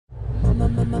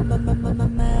Max.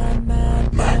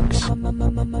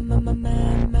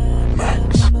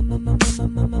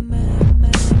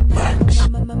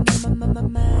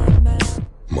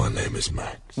 My name is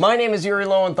Max. My name is Yuri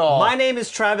Lowenthal. My name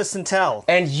is Travis Santel.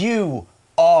 And you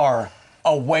are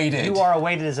awaited. You Are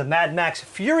Awaited is a Mad Max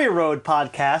Fury Road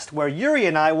podcast where Yuri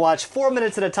and I watch 4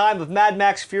 minutes at a time of Mad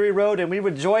Max Fury Road, and we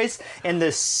rejoice in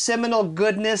the seminal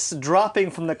goodness dropping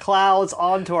from the clouds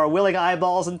onto our willing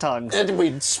eyeballs and tongues. And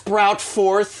we sprout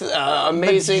forth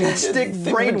amazing Majestic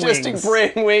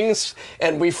brain wings,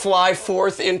 and we fly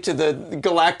forth into the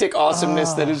galactic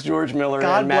awesomeness that is George Miller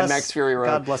and Mad Max Fury Road.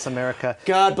 God bless America.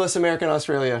 God bless America and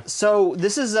Australia. So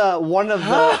this is one of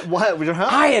the... What?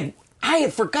 I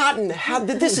had forgotten how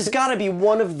this has got to be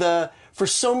one of the, for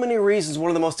so many reasons,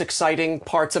 one of the most exciting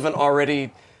parts of an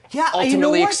already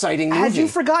ultimately exciting movie. Had you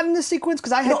forgotten the sequence?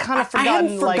 Because I had kind of forgotten, I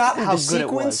hadn't forgotten how the good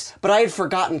sequence, it was. but I had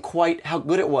forgotten quite how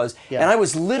good it was. Yeah. And I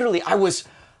was literally, I was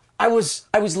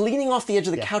leaning off the edge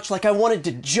of the couch like I wanted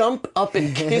to jump up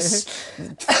and kiss,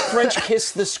 French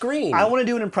kiss the screen. I want to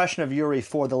do an impression of Yuri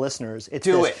for the listeners. It's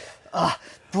Do this, it.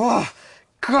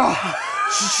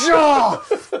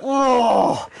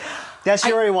 That's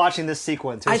Yuri watching this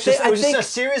sequence. It was just a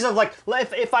series of, like,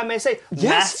 if I may say,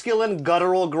 masculine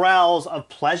guttural growls of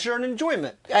pleasure and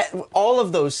enjoyment. All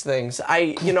of those things.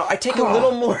 I take a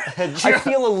little more. I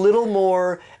feel a little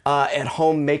more at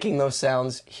home making those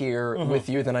sounds here with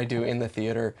you than I do in the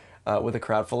theater with a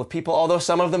crowd full of people. Although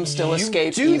some of them still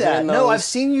escape. Do that? Those. No, I've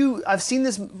seen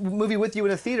this movie with you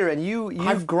in a theater, and you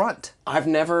grunt. I've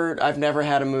never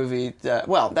had a movie.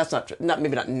 Well, that's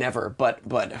maybe not never, but.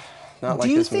 Not like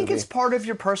Do you this think movie. it's part of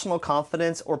your personal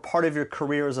confidence or part of your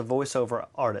career as a voiceover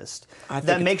artist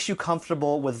that makes you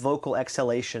comfortable with vocal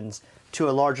exhalations to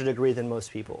a larger degree than most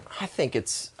people? I think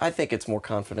it's more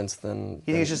confidence than.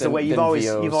 You think it's just the way you've always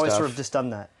sort of just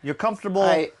done that? You're comfortable.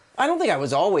 I don't think I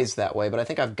was always that way, but I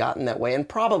think I've gotten that way, and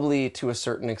probably to a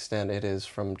certain extent it is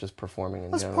from just performing in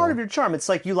That's general. part of your charm. It's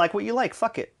like you like what you like.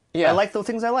 Fuck it. Yeah. I like the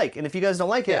things I like, and if you guys don't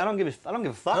like it, I don't give a fuck.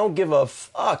 I don't give a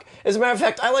fuck. As a matter of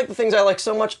fact, I like the things I like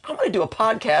so much, I'm going to do a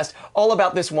podcast all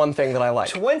about this one thing that I like.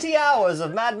 20 hours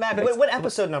of Mad Max. What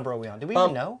episode number are we on? Do we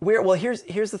even know?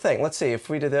 Here's the thing. Let's see. If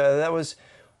we did that was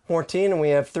 14, and we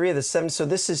have 3 of the 7, so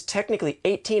this is technically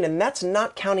 18, and that's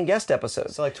not counting guest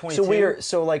episodes. So like 22?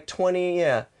 So like 20,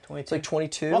 yeah. 22. It's like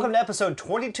 22. Welcome to episode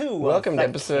 22. Welcome to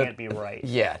episode. That can't be right.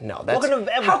 Yeah, no. That's, Welcome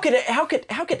to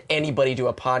how could anybody do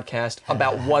a podcast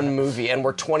about one movie and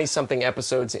we're 20-something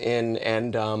episodes in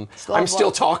and I'm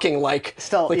still talking like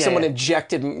someone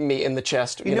injected me in the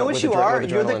chest. You know what you are?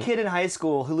 You're the adrenaline. kid in high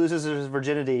school who loses his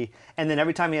virginity, and then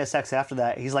every time he has sex after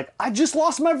that, he's like, "I just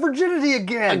lost my virginity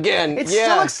again." It's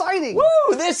still exciting.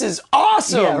 Woo! This is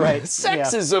awesome. Yeah, right.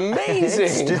 Sex is amazing.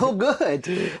 It's still good.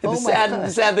 The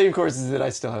sad thing, of course, is that I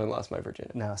still haven't lost my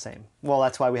virginity. No, same. Well,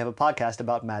 that's why we have a podcast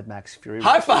about Mad Max Fury Road.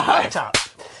 High five! Top.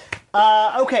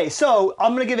 Okay, so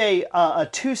I'm going to give a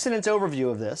 2-sentence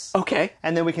overview of this. Okay.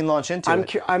 And then we can launch into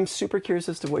it. I'm super curious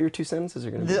as to what your 2 sentences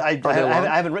are going to be. I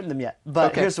haven't written them yet,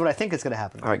 but here's what I think is going to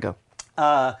happen. All right, go.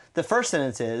 The first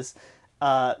sentence is,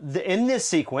 in this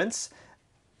sequence,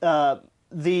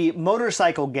 the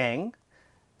motorcycle gang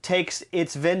takes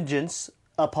its vengeance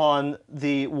upon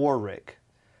the war rig.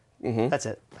 Mm-hmm. That's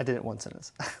it. I did it in 1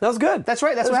 sentence. That was good. That's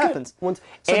right. That's what happens. So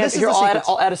and this here,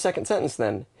 I'll add a second sentence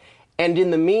then. And in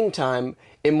the meantime,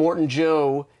 Immortan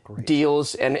Joe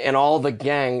deals, and all the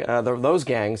gang, those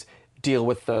gangs deal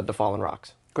with the fallen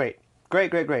rocks. Great.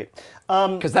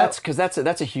 Because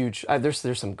that's a huge.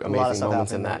 There's some amazing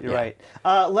moments in that. You're right.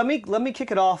 Let me kick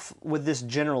it off with this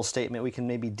general statement we can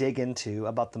maybe dig into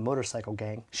about the motorcycle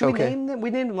gang. Should we name them?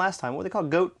 We named them last time. What were they called?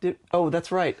 Goat. Oh,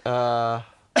 that's right.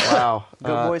 Wow.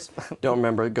 Goat boys. Don't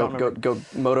remember. Goat.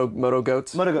 Moto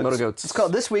goats. Moto goats. It's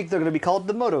called this week. They're going to be called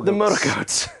the Moto Goats. The Moto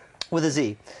Goats. With a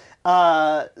Z.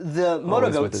 The Moto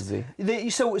Always Goats. with a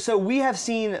Z. So we have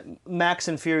seen Max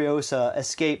and Furiosa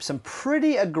escape some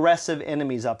pretty aggressive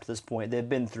enemies up to this point. They've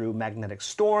been through magnetic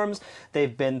storms.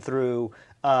 They've been through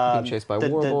being chased by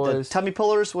war boys. The tummy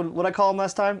pullers. What I call them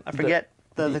last time? I forget.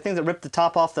 The things that rip the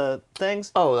top off the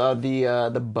things. Oh,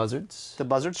 the buzzards. The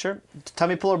buzzards, sure.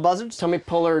 Tummy puller buzzards. Tummy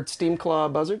puller steam claw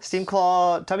buzzards. Steam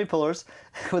claw tummy pullers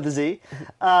with a Z.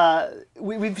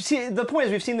 We've seen, the point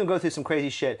is we've seen them go through some crazy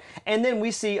shit, and then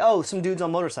we see some dudes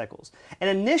on motorcycles. And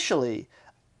initially,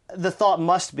 the thought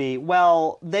must be,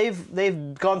 well,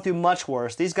 they've gone through much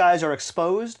worse. These guys are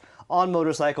exposed on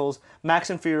motorcycles. Max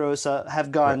and Furiosa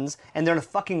have guns, and they're in a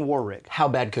fucking war rig. How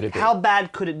bad could it be? How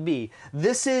bad could it be?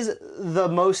 This is the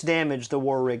most damage the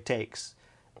war rig takes.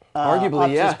 Arguably, up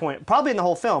to yeah. this point. Probably in the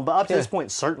whole film, but up to this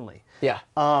point, certainly. Yeah.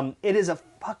 It is a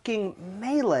fucking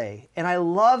melee, and I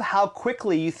love how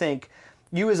quickly you think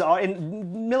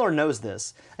and Miller knows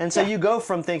this, and so you go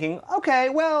from thinking, okay,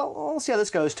 well, we'll see how this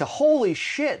goes, to holy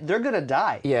shit, they're gonna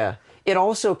die. Yeah. It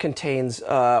also contains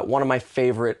one of my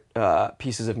favorite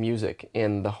pieces of music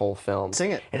in the whole film.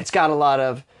 Sing it. And it's got a lot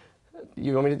of.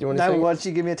 You want me to? You want to Now, sing? why don't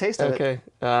you give me a taste of it? Okay.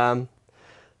 Wow.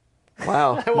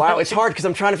 Wow. It's hard because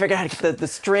I'm trying to figure out how to get the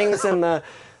strings and the.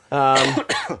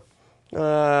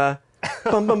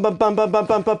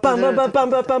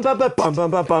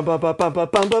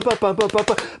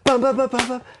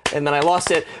 And then I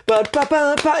lost it,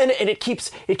 and it keeps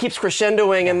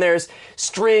crescendoing, and there's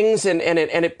strings, and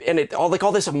it all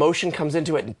this emotion comes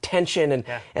into it, and tension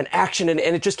and action, and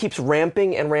it just keeps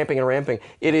ramping and ramping and ramping.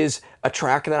 It is a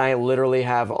track that I literally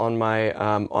have on my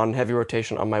on heavy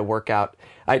rotation on my workout.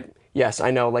 Yes,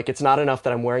 I know. Like, it's not enough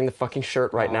that I'm wearing the fucking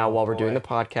shirt right now while we're doing the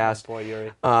podcast. Boy,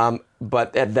 Yuri.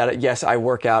 But yes, I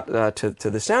work out to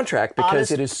the soundtrack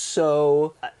because it is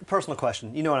so. Personal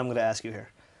question. You know what I'm going to ask you here.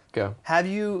 Go. Have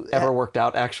you ever worked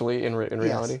out actually in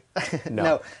reality? Yes.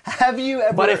 No. Have you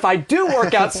ever? But if I do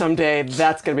work out someday,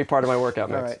 that's going to be part of my workout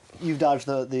mix. All right. You've dodged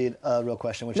the real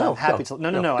question, which No, I'm happy go. to.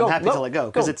 No. Go. I'm happy to let go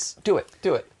because it's. Do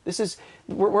it. This is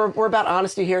we're about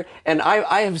honesty here, and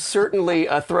I have certainly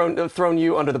thrown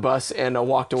you under the bus and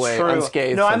walked away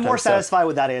unscathed. No, I'm more sometimes, satisfied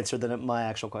with that answer than my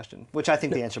actual question, which I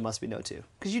think the answer must be no too.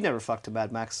 Because you never fucked to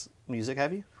Mad Max music,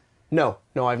 have you? No,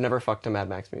 I've never fucked to Mad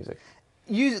Max music.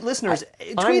 You listeners,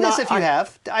 tweet us if you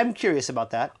have. I'm curious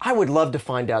about that. I would love to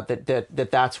find out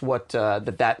that's what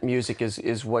that music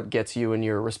is what gets you and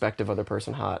your respective other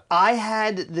person hot. I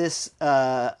had this.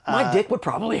 My dick would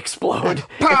probably explode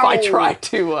if I tried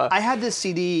to. I had this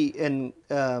CD, and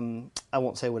I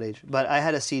won't say what age, but I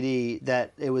had a CD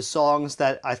that it was songs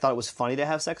that I thought it was funny to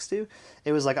have sex to.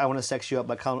 It was like "I Want to Sex You Up"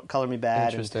 by Color Me Bad,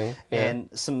 Interesting. and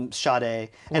some Sade.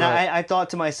 And Right. I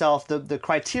thought to myself, the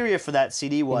criteria for that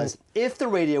CD was if the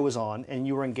radio was on and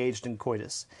you were engaged in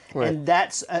coitus, Right. and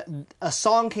that's a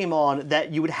song came on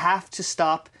that you would have to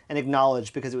stop and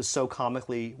acknowledge because it was so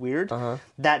comically weird.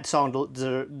 That song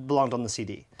belonged on the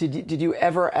CD. Did you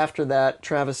ever, after that,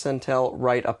 Travis Santel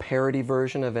write a parody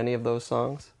version of any of those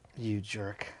songs? You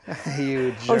jerk.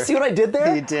 You jerk. Oh, see what I did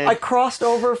there? You did. I crossed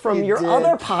over from You your did.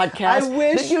 other podcast I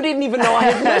wish- that you didn't even know I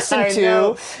had listened I to,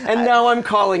 know. and now I'm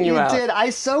calling you out. You did. I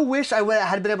so wish I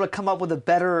had been able to come up with a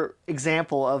better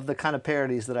example of the kind of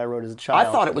parodies that I wrote as a child. I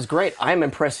thought it was great. I'm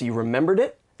impressed you remembered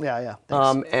it. Yeah.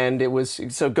 Thanks. And it was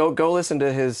so go listen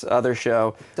to his other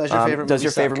show. Does Your Favorite Does Movie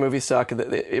Your Suck? Favorite Movie Suck?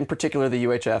 In particular, the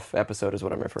UHF episode is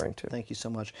what I'm referring to. Thank you so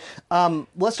much.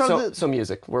 Let's start with So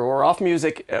music. We're off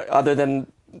music. Other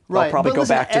than Right, I'll probably but go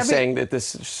listen, back to every- saying that this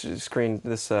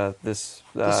score.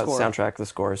 soundtrack, the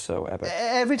score is so epic.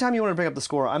 Every time you want to bring up the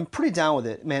score, I'm pretty down with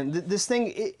it, man. This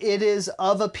thing, it is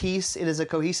of a piece. It is a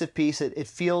cohesive piece. It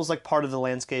feels like part of the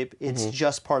landscape. It's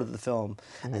just part of the film.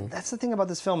 That's the thing about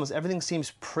this film is everything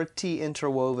seems pretty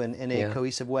interwoven in a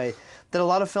cohesive way that a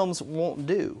lot of films won't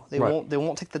do. They Right.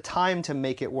 won't take the time to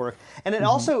make it work. And it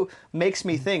also makes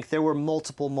me think there were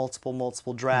multiple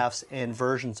drafts and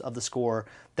versions of the score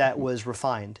that was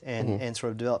refined and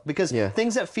sort of developed. Because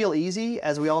things that feel easy,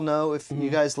 as we all know, if you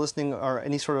guys listening are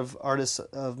any sort of artists,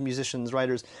 of musicians,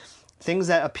 writers, things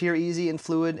that appear easy and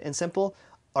fluid and simple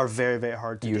are very, very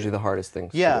hard to do. Usually the hardest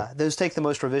things. Yeah, those take the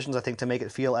most revisions, I think, to make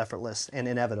it feel effortless and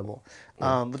inevitable.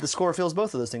 But the score feels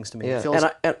both of those things to me. Yeah. It feels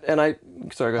And I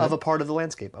sorry, go ahead. of a part of the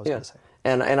landscape, I was going to say.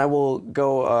 And I will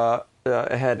go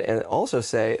ahead and also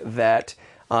say that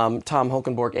Tom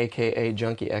Holkenborg, aka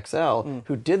Junkie XL,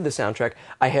 who did the soundtrack,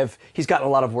 he's gotten a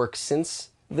lot of work since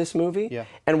this movie. Yeah.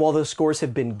 And while those scores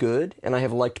have been good, and I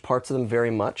have liked parts of them very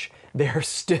much, they're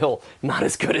still not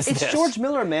as good as It's this. George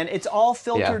Miller, man. It's all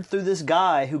filtered Yeah. through this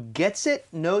guy who gets it,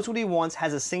 knows what he wants,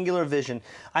 has a singular vision.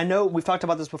 I know we've talked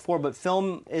about this before, but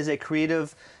film is a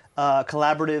creative,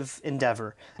 collaborative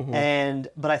endeavor.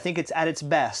 But I think it's at its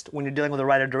best when you're dealing with a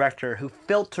writer-director who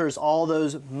filters all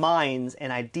those minds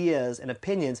and ideas and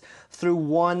opinions through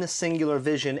one singular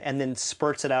vision and then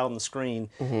spurts it out on the screen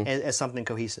as something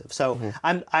cohesive. So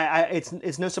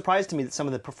it's no surprise to me that some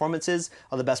of the performances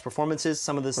are the best performances.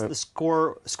 Some of the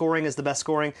scoring is the best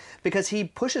scoring because he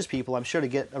pushes people, I'm sure, to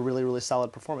get a really, really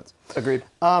solid performance. Agreed.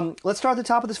 Let's start at the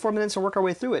top of this 4 minutes and work our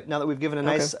way through it now that we've given a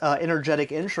nice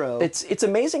energetic intro. It's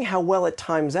amazing how well it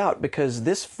times out because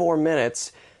this 4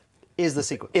 minutes is the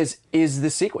sequence. is the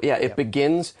sequel. Yeah, it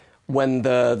begins when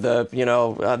the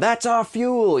that's our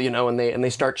fuel, and they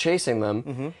start chasing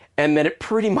them, And then it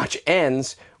pretty much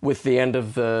ends with the end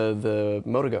of the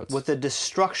Motogoats. With the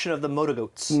destruction of the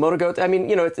Motogoats. Motogoats, I mean,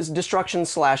 it's destruction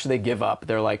 / they give up.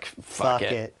 They're like, fuck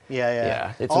it.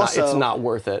 Yeah. It's Also, not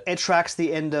worth it. It tracks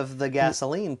the end of the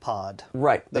gasoline pod.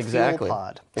 Right, The exactly. fuel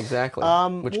pod. Exactly.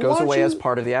 Which why goes don't away you- as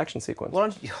part of the action sequence. Why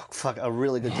don't you, fuck, a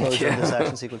really good closure of this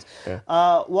action sequence.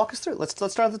 Walk us through. Let's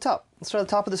start at the top. Let's start at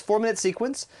the top of this 4-minute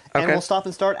sequence, and Okay. we'll stop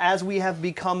and start as we have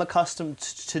become accustomed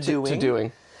to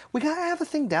doing. We gotta have a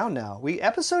thing down now.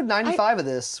 Episode 95 of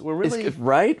this. We're really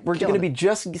Right? We're going killing to be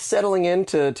just settling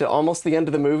into to almost the end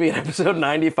of the movie at episode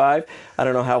 95. I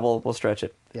don't know how we'll stretch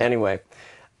it. Anyway.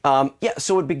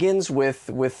 So it begins with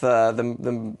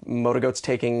the Motogoats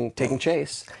taking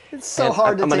chase. It's so And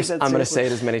hard to I'm take gonna, that I'm going to seriously. say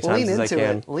it as many times as I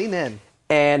can. It. Lean in.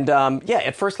 And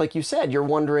at first, like you said, you're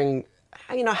wondering,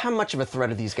 how much of a threat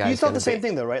are these guys? You thought gonna the same be?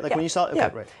 thing though, right? Like when you saw it. Yeah,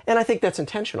 Okay, right. and I think that's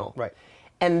intentional. Right.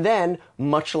 And then,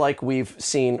 much like we've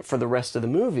seen for the rest of the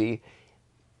movie,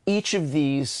 each of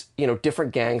these,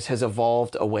 different gangs has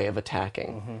evolved a way of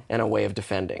attacking and a way of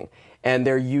defending, and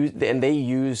they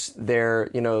use their,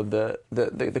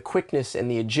 the quickness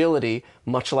and the agility,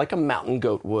 much like a mountain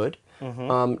goat would,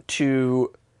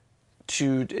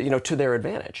 to their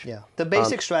advantage. Yeah. The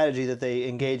basic strategy that they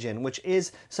engage in, which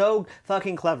is so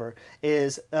fucking clever,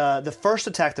 is the first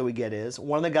attack that we get is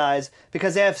one of the guys,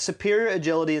 because they have superior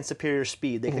agility and superior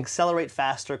speed, they can accelerate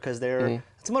faster because they're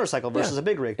it's a motorcycle versus a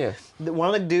big rig. Yeah.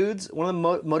 One of the dudes, one of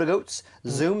the Motogoats,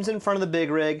 zooms in front of the big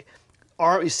rig.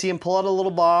 You see him pull out a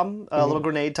little bomb, a little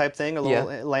grenade type thing, a little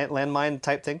landmine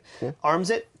type thing, arms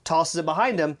it, tosses it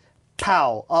behind him,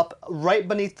 pow, up right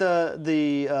beneath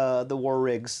the War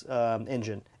Rig's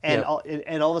engine, and all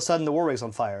of a sudden the War Rig's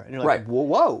on fire, and you're like, Right.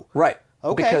 whoa. Right.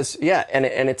 Okay. Because and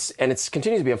it's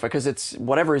continues to be on fire because it's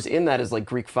whatever is in that is like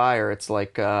Greek fire. It's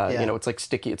like it's like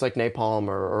sticky. It's like napalm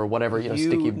or whatever.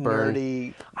 Sticky burn.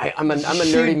 Nerdy. I'm a You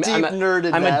nerdy. deep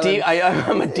nerded I'm that a deep.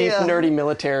 I'm a deep Yeah. nerdy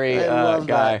military I love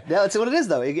guy. that. Yeah, that's what it is,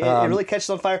 though. It really catches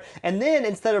on fire. And then,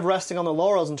 instead of resting on the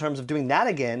laurels in terms of doing that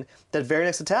again, that very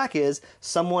next attack is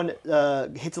someone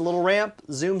hits a little ramp,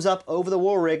 zooms up over the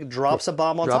war rig, drops a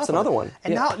bomb on top Drops of another it. one.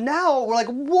 And Yeah. now we're like,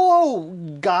 whoa,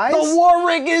 guys. The war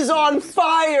rig is on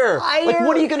fire. Like, Fire.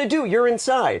 what are you going to do? You're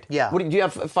inside. Yeah. Do you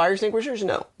have fire extinguishers?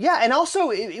 No. Yeah, and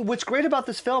also, what's great about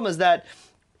this film is that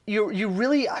you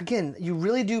really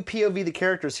do POV the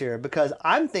characters here, because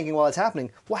I'm thinking while it's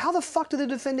happening, well, how the fuck do they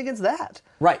defend against that?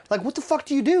 Right. Like, what the fuck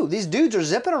do you do? These dudes are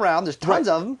zipping around. There's tons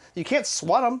of them. You can't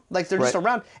swat them. Like, they're just Right.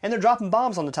 around, and they're dropping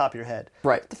bombs on the top of your head.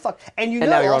 Right. What the fuck? And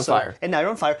now you're on also, fire. And now you're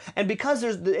on fire. And because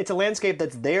it's a landscape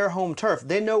that's their home turf,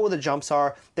 they know where the jumps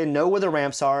are. They know where the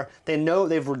ramps are. They know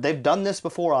they've done this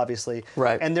before, obviously.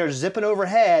 Right. And they're zipping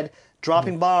overhead,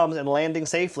 dropping bombs and landing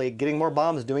safely, getting more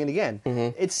bombs, doing it again.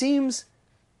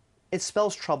 It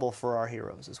spells trouble for our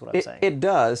heroes, is what I'm saying. It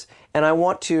does, and I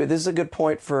want to. This is a good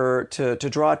point to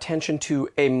draw attention to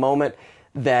a moment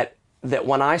that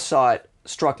when I saw it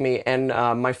struck me, and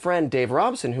my friend Dave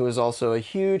Robson, who is also a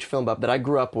huge film buff that I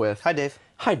grew up with. Hi, Dave.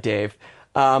 Hi, Dave.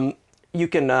 You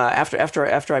can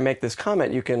after I make this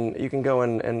comment, you can go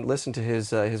and listen to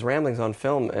his ramblings on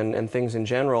film and things in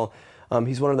general.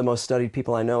 He's one of the most studied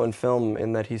people I know in film,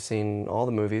 in that he's seen all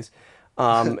the movies.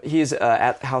 He's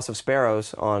at House of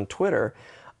Sparrows on Twitter.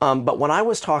 But when I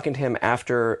was talking to him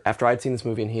after I'd seen this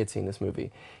movie and he had seen this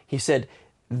movie, he said,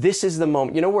 "This is the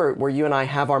moment, where you and I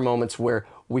have our moments where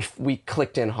we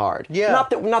clicked in hard. Yeah. Not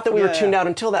that we were tuned out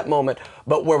until that moment,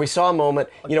 but where we saw a moment.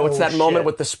 It's that moment shit.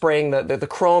 with the spraying the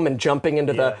chrome and jumping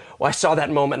into the. Well, I saw that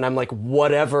moment and I'm like,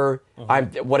 whatever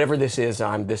this is,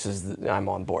 I'm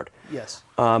on board. Yes.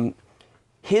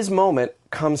 His moment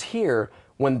comes here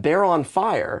when they're on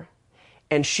fire,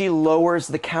 and she lowers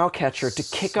the cow catcher to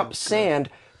kick up sand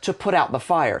to put out the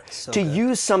fire. To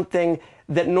use something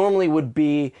that normally would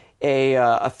be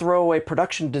a throwaway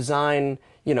production design,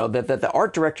 that the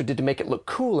art director did to make it look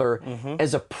cooler,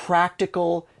 as a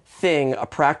practical thing, a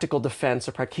practical defense.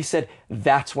 He said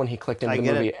that's when he clicked into the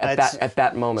get movie it. at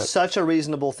that moment. Such a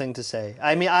reasonable thing to say.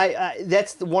 I mean,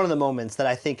 that's one of the moments that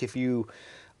I think if you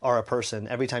are a person,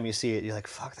 every time you see it, you're like,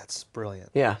 fuck, that's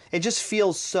brilliant. Yeah. It just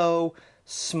feels so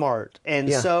smart and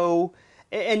Yeah.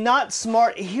 and not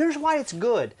smart. Here's why it's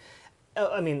good.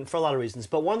 I mean, for a lot of reasons,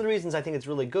 but one of the reasons I think it's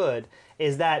really good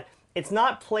is that it's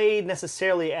not played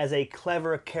necessarily as a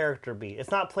clever character beat. It's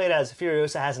not played as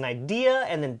Furiosa has an idea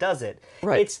and then does it.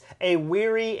 Right. It's a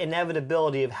weary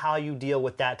inevitability of how you deal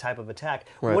with that type of attack.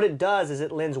 Right. What it does is it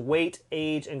lends weight,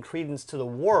 age, and credence to the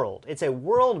world. It's a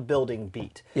world-building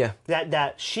beat. Yeah.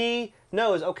 That she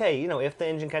knows, okay, if the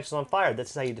engine catches on fire,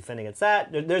 this is how you defend against that.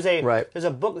 There's a Right.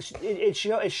 book. It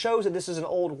shows that this is an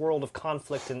old world of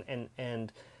conflict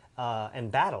and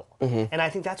and battle. And I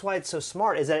think that's why it's so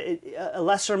smart. Is that a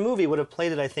lesser movie would have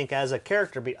played it, I think, as a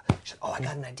character beat. She's like, oh, I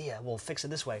got an idea. We'll fix it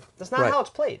this way. That's not Right. how it's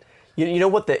played. You know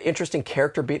what the interesting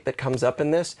character beat that comes up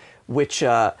in this, which,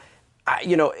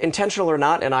 intentional or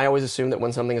not, and I always assume that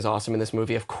when something is awesome in this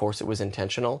movie, of course it was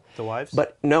intentional. The wives?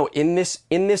 But no, in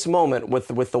this moment with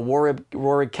the war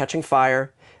rig catching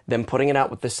fire, them putting it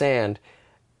out with the sand,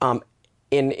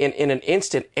 in an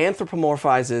instant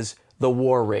anthropomorphizes the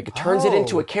war rig, turns it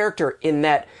into a character in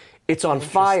that it's on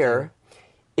fire.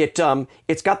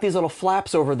 It's got these little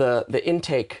flaps over the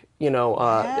intake,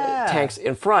 tanks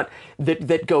in front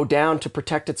that go down to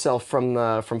protect itself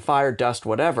from fire, dust,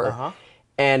 whatever.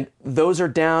 And those are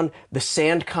down. The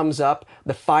sand comes up.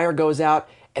 The fire goes out,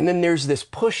 and then there's this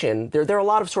push in. There are a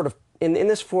lot of sort of in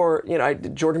this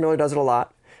George Miller does it a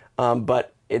lot,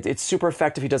 but it's super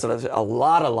effective. He does it a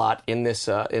lot in this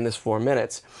 4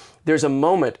 minutes. There's a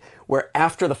moment where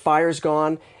after the fire's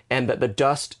gone and the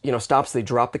dust, stops, they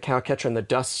drop the cow catcher and the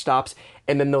dust stops,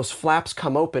 and then those flaps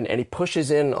come open and he pushes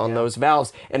in on those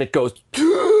valves and it goes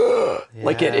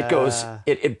like it goes,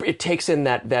 it takes in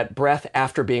that breath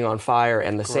after being on fire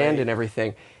and the sand and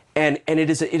everything. And it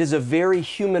is a very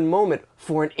human moment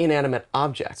for an inanimate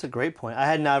object. That's a great point.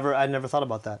 I'd never thought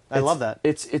about that. I love that.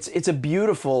 It's a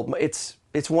beautiful,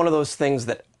 it's one of those things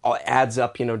that adds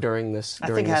up, during this 4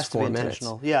 minutes. I think it has to be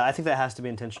intentional. Yeah, I think that has to be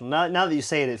intentional. Now that you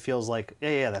say it, it feels like,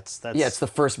 that's... Yeah, it's the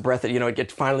first breath that,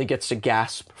 it finally gets to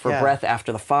gasp for breath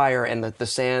after the fire and the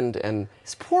sand and...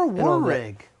 This poor war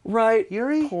rig. Right.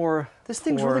 Yuri? This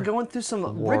thing's really going through some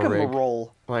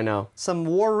rigmarole. I know. Some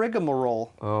war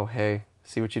rigmarole. Oh, hey.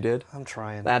 See what you did? I'm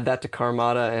trying. Add that to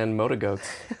Karmada and Motogoats.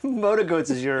 Motogoats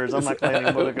is yours. I'm not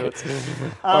claiming Motogoats.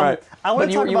 All right.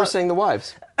 You were saying the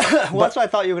wives. Well, that's what I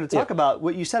thought you were going to talk about.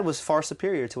 What you said was far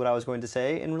superior to what I was going to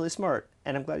say and really smart.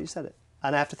 And I'm glad you said it.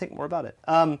 And I have to think more about it.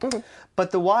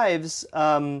 But the wives,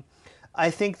 I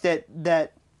think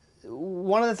that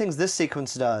one of the things this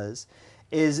sequence does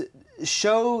is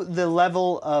show the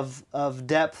level of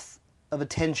depth of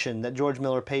attention that George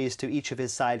Miller pays to each of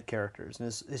his side characters and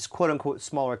his quote-unquote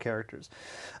smaller characters.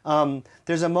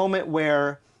 There's a moment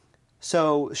where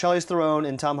Charlize Theron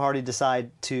and Tom Hardy decide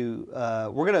to,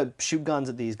 we're going to shoot guns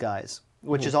at these guys,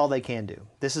 which is all they can do.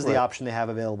 This is the option they have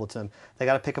available to them. They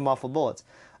got to pick them off with bullets.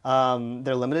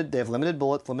 They're limited. They have limited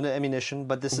bullets, limited ammunition,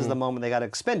 but this is the moment they got to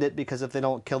expend it because if they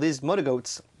don't kill these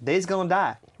motogoats, they's going to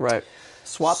die. Right.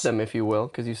 Swap them, if you will,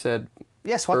 because you said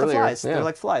swap earlier, the flies. Yeah. They're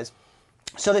like flies.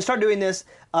 So they start doing this.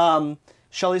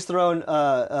 Charlize Theron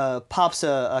pops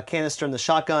a canister in the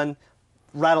shotgun,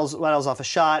 rattles off a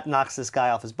shot, knocks this guy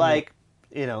off his bike.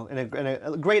 In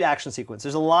a great action sequence.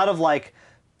 There's a lot of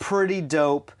pretty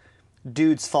dope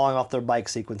dudes falling off their bike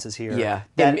sequences here. Yeah,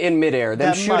 in midair.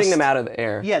 Them shooting them out of the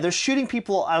air. Yeah, they're shooting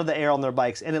people out of the air on their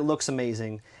bikes, and it looks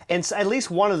amazing. And at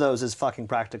least one of those is fucking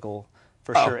practical.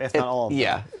 For sure, if not all of them.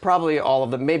 Yeah, probably all of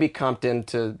them. Maybe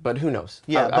comped but who knows?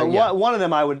 Yeah, but one of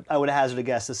them I would hazard a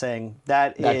guess to saying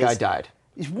that guy died.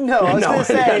 No, I was going to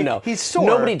say no. He's sore.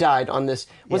 Nobody died on this.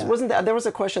 Wasn't that there was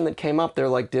a question that came up? They're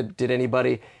like, did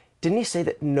anybody? Didn't he say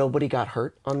that nobody got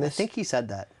hurt on this? I think he said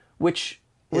that. Which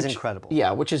is incredible.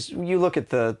 Yeah, which is you look at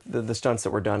the stunts that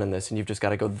were done in this, and you've just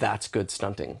got to go, that's good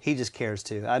stunting. He just cares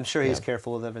too. I'm sure he's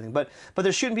careful with everything. But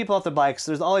they're shooting people off their bikes.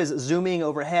 There's always zooming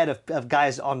overhead of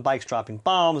guys on bikes dropping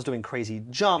bombs, doing crazy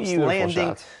jumps, Beautiful landing,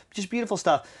 shots. Just beautiful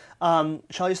stuff.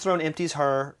 Charlize Theron empties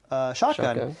her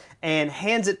shotgun and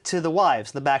hands it to the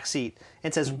wives in the back seat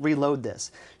and says, "Reload this."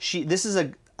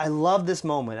 I love this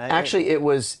moment. Actually, it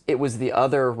was the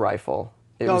other rifle.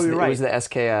 It was the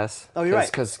SKS. Oh, you're right.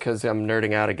 Because I'm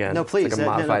nerding out again. No, please. It's like a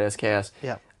modified SKS.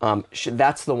 Yeah.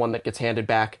 That's the one that gets handed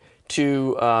back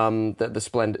to the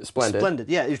Splendid. Splendid.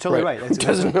 Yeah, you're totally right. Who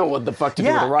doesn't know what the fuck to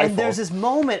do with a rifle. And there's this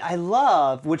moment I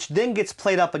love, which then gets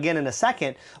played up again in a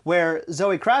second, where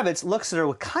Zoe Kravitz looks at her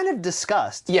with kind of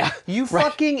disgust. Yeah. You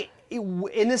fucking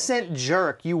innocent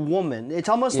jerk, you woman. It's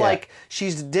almost like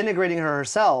she's denigrating her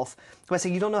herself by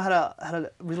saying, you don't know how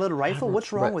to reload a rifle?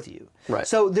 What's wrong with you? Right.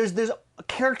 So there's a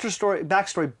character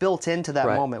backstory built into that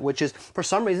moment, which is, for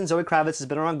some reason, Zoe Kravitz has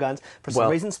been around guns. For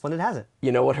some reason, Splendid hasn't.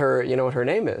 You know what her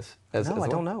name is? I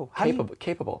don't know.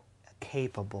 Capable.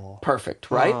 Capable. Perfect,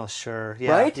 right? Oh, sure.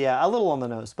 Yeah, right? Yeah, a little on the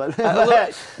nose, but...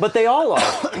 but they all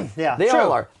are. Yeah, they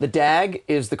all are. The DAG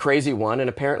is the crazy one, and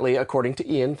apparently, according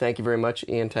to Ian, thank you very much,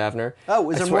 Ian Tavner. Oh,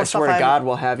 is there more stuff? I swear to God,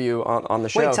 we'll have you on the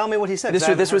show. Wait, tell me what he said.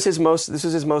 This was his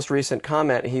most recent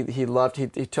comment. He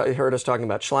heard us talking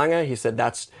about Schlange. He said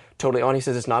that's totally on. He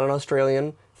says it's not an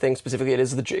Australian thing specifically.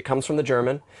 It comes from the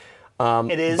German.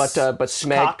 It is. But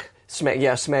Smeg.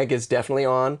 Smeg is definitely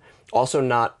on. Also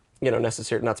not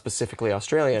necessarily not specifically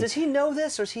Australian. Does he know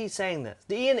this, or is he saying this?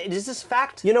 Ian, is this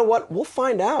fact? You know what? We'll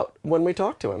find out when we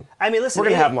talk to him. I mean, listen, we're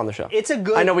going to have him on the show. It's a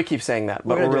good. I know we keep saying that,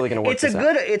 but we're really going to work this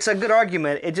out. It's a good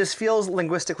argument. It just feels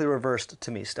linguistically reversed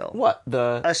to me still. What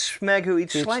a schmeg who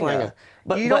eats schlange?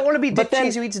 You don't but- want to be but dick then-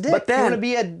 cheese who eats dick. but then- you want to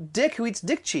be a dick who eats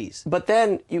dick cheese. But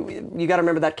then you got to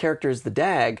remember that character is the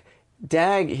dag.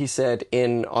 Dag, he said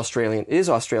in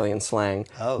Australian slang,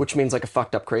 which means like a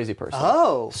fucked up crazy person.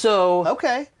 Oh. So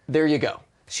Okay. there you go.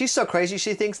 She's so crazy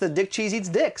she thinks the dick cheese eats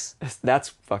dicks. That's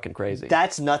fucking crazy.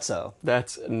 That's nutso.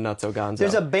 That's nutso gonzo.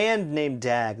 There's a band named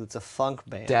Dag that's a funk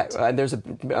band. There's a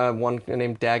one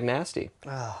named Dag Nasty,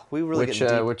 We really which get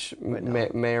deep which right now.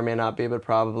 may or may not be, but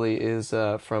probably is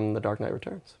from The Dark Knight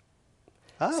Returns.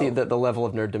 Oh. See, the level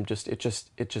of nerddom It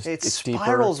it's deeper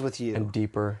spirals with you. and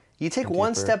deeper. You take and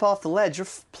one deeper. step off the ledge, you're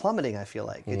plummeting, I feel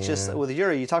like. It's just, with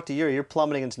Yuri, you talk to Yuri, you're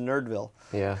plummeting into Nerdville.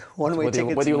 Yeah. One-way whether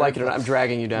ticket whether to you like it or Nerdville. not, I'm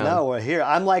dragging you down. No, we're here.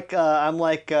 I'm like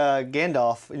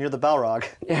Gandalf, and you're the Balrog.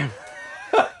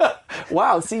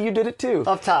 Wow. See, you did it too.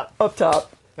 Up top. Up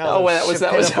top. Oh, Wait, that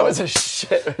was pitiful. a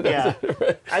shit. Yeah.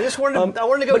 I just wanted to,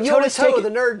 go but you toe to always toe take with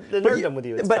it- the nerddom with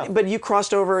you. It's tough. But you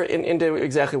crossed over into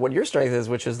exactly what your strength is,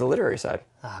 which is the literary side.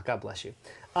 God bless you.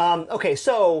 Okay,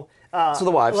 so So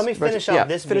the wives. let me finish Yeah, off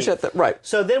this. finish beat. at right.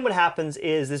 So then what happens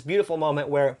is this beautiful moment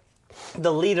where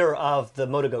the leader of the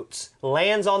Motogoats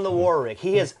lands on the war rig.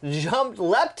 He has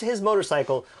leapt his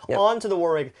motorcycle onto the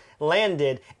war rig,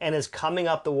 landed, and is coming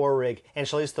up the war rig. And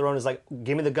Charlize Theron is like,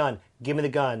 "Give me the gun! Give me the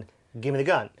gun! Give me the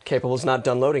gun!" Capable's not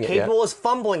done loading it yet. Capable is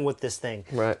fumbling with this thing.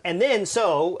 Right. And then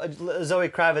Zoe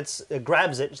Kravitz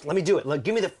grabs it. Let me do it.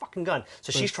 Give me the fucking gun.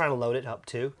 So she's trying to load it up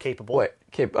too. Capable. Wait,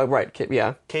 right,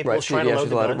 yeah. Capable right. is trying to load she's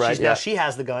the loaded, gun. right, Now she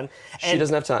has the gun. She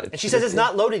doesn't have time. And she says it's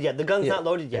not loaded yet. The gun's Yeah. not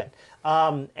loaded yet.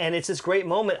 And it's this great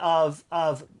moment of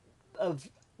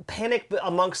panic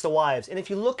amongst the wives. And if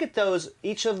you look at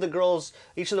each of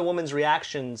the women's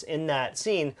reactions in that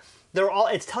scene,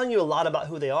 it's telling you a lot about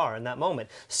who they are in that moment.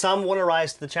 Some want to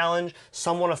rise to the challenge.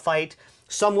 Some want to fight.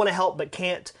 Some want to help but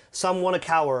can't. Some want to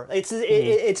cower.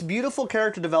 It's beautiful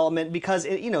character development because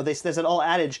there's an old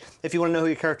adage: if you want to know who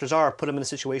your characters are, put them in a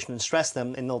situation and stress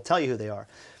them, and they'll tell you who they are.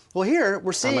 Well, here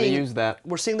we're seeing. I'm going to use that.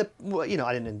 We're seeing I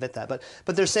didn't invent that, but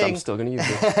they're saying I'm still going to use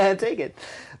it. take it.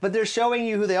 But they're showing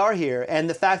you who they are here, and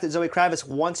the fact that Zoe Kravitz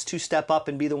wants to step up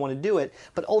and be the one to do it,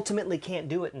 but ultimately can't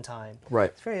do it in time.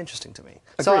 Right. It's very interesting to me.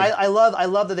 So Agreed. I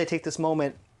love that they take this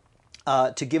moment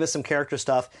to give us some character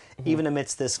stuff, even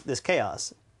amidst this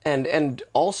chaos. And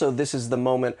also this is the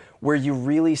moment where you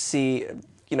really see,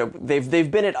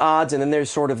 they've been at odds, and then there's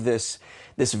sort of this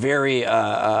very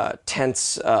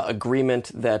tense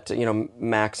agreement that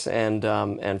Max and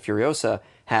Furiosa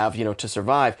have to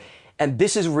survive, and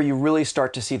this is where you really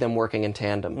start to see them working in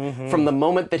tandem. From the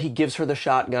moment that he gives her the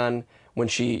shotgun when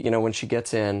she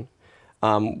gets in,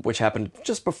 which happened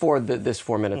just before this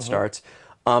 4 minute starts.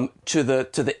 To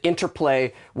the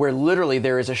interplay where literally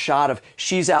there is a shot of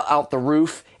she's out the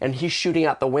roof and he's shooting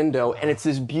out the window, and it's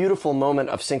this beautiful moment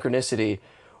of synchronicity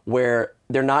where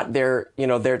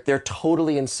they're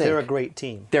totally in sync. They're a great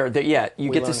team. You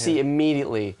get to learn see here.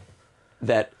 immediately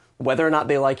that whether or not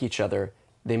they like each other,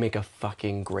 they make a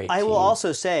fucking great team. I will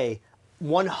also say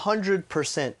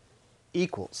 100%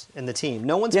 equals in the team.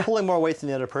 No one's pulling more weight than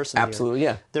the other person here. Absolutely,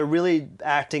 yeah. They're really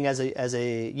acting as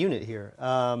a unit here.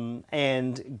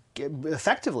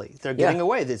 Effectively, they're getting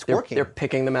away. It's working. They're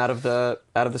picking them out of the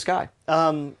sky.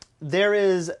 There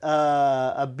is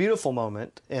a beautiful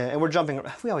moment, and we're jumping.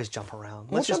 We always jump around.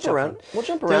 Let's just jump around. We'll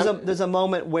jump around. There's a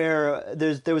moment where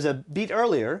there was a beat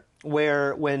earlier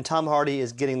where when Tom Hardy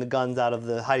is getting the guns out of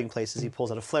the hiding places, he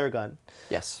pulls out a flare gun.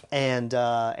 Yes. And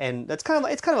that's kind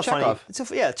of a funny.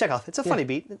 Chekhov. Chekhov. It's a funny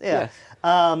beat. Yeah.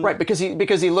 Right, because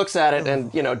he looks at it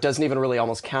and doesn't even really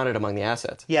almost count it among the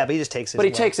assets. Yeah, but he just takes it. But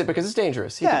he takes it because it's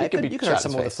dangerous. He Yeah, could be you can shot hurt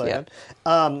someone in with the a face. flare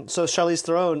gun. So Charlize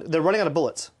Theron, they're running out of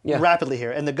bullets rapidly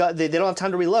here, and they don't have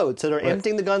time to reload, so they're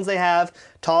emptying the guns they have,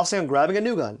 tossing and grabbing a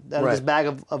new gun out of this bag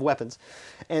of weapons,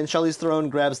 and Charlize Theron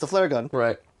grabs the flare gun.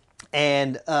 Right.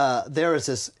 And there is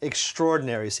this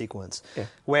extraordinary sequence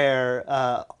where,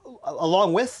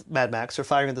 along with Mad Max, they're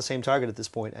firing at the same target at this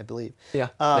point, I believe. Yeah,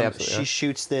 they absolutely she are.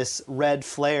 shoots this red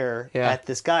flare at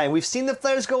this guy, and we've seen the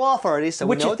flares go off already, so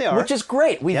we know what they are. Which is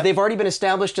great. They've already been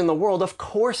established in the world, of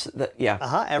course. Every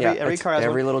car has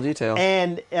every one. little detail.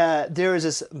 And there is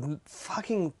this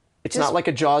fucking. It's not like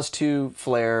a Jaws 2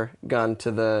 flare gun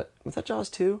to the. Was that Jaws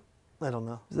 2? I don't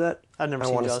know. Is that? I've never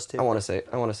seen Jaws 2. I want to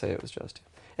say it was Jaws 2.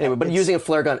 Anyway, but using a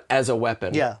flare gun as a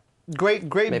weapon. Yeah, great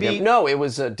Maybe beat. No, it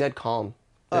was Dead Calm.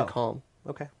 Dead Calm.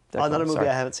 Okay. Dead Another Calm, movie sorry.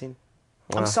 I haven't seen.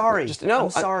 I'm sorry. No, I'm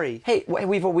sorry. Hey,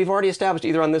 we've already established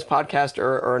either on this podcast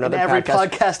or another every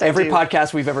podcast I every do.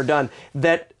 podcast we've ever done,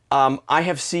 that I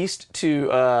have ceased to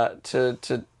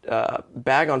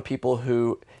bag on people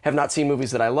who have not seen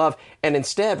movies that I love, and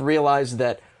instead realize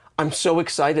that I'm so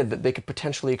excited that they could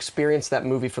potentially experience that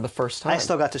movie for the first time. I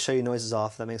still got to show you Noises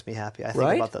Off. That makes me happy. I think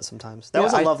Right? about that sometimes. That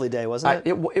was a lovely day, wasn't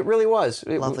it? It really was.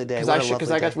 Lovely day.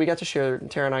 Because we got to share,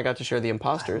 Tara and I got to share The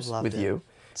Imposters loved with it. you,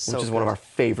 So which is one of good. our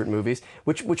favorite movies,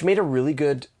 which made a really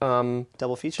good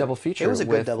Double feature. It was a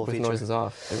good double with feature. Noises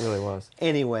Off. It really was.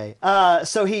 Anyway,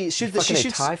 so he shoots the. She fucking ate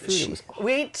shoots Thai food. It was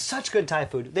We ate such good Thai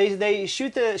food. They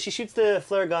shoot the. She shoots the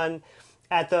flare gun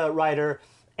at the rider,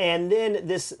 and then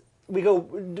this.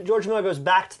 George Miller goes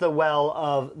back to the well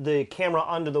of the camera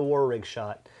under the war rig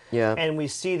shot. Yeah. And we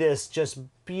see this just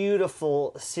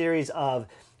beautiful series of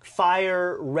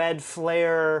fire, red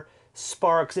flare,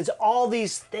 sparks. It's all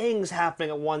these things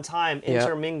happening at one time, Yeah.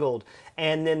 intermingled.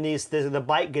 And then the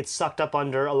bike gets sucked up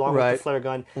under along with Right. the flare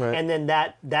gun. Right. And then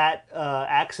that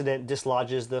accident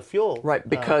dislodges the fuel. Right,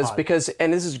 because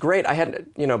and this is great. I had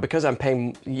because I'm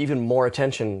paying even more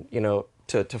attention,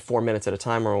 to 4 minutes at a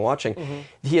time when we're watching. Mm-hmm.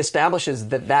 He establishes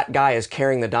that guy is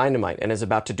carrying the dynamite and is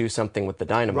about to do something with the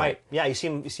dynamite. Right. Yeah, you see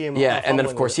him. Yeah, and then of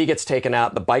fumbling course with he gets taken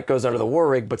out. The bike goes under the war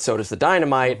rig, but so does the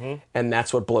dynamite, and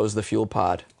that's what blows the fuel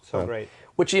pod. So great.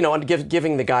 Which and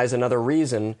giving the guys another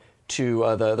reason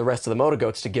to the rest of the motor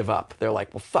goats to give up. They're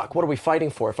like, well, fuck, what are we fighting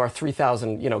for if our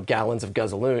 3,000 gallons of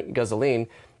gasoline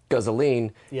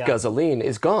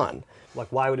is gone? Like,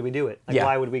 why would we do it? Like, Yeah.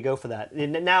 why would we go for that?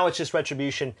 And now it's just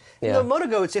retribution. Yeah. The motor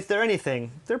goats, if they're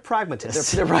anything, they're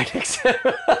pragmatists. They're right.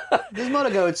 These motor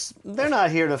goats, they're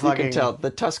not here to You fucking. can tell the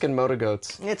Tuscan motor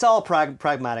goats. It's all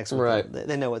pragmatics. With Right. them.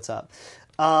 They know what's up.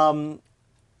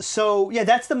 So yeah,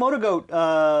 that's the motor goat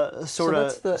sort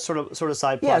that's the- of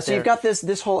side plot. Yeah, so there. you've got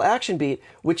this whole action beat,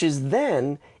 which is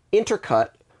then intercut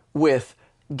with,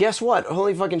 guess what?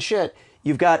 Holy fucking shit!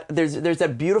 You've got there's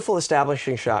that beautiful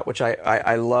establishing shot, which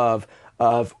I love,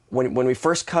 of when we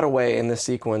first cut away in this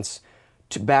sequence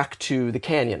back to the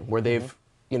canyon where they've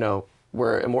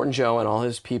where Immortan Joe and all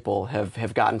his people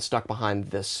have gotten stuck behind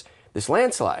this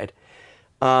landslide.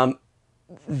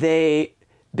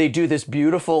 They do this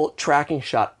beautiful tracking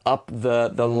shot up the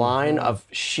line of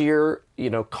sheer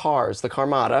cars, the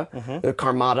Carmada, the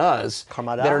Carmadas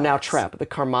that are now trapped, the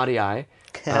Carmadii,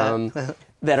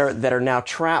 that are now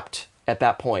trapped at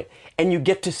that point, and you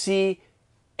get to see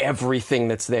everything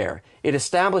that's there. It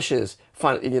establishes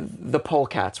the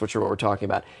polecats, which are what we're talking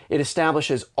about. It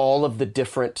establishes all of the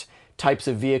different types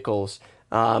of vehicles.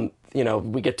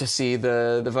 We get to see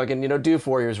the fucking Doof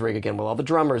Warriors rig again with all the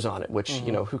drummers on it, which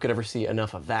who could ever see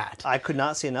enough of that? I could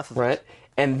not see enough of it. Right?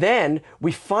 And then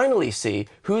we finally see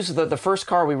who's the first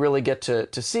car we really get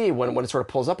to see when it sort of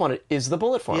pulls up on it is the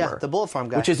Bullet Farmer. Yeah, the Bullet Farm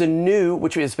guy. which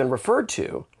has been referred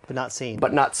to, But not seen.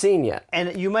 but not seen yet.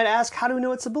 And you might ask, how do we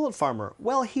know it's a bullet farmer?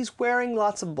 Well, he's wearing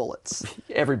lots of bullets.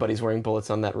 Everybody's wearing bullets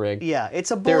on that rig. Yeah,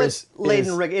 it's a There bullet-laden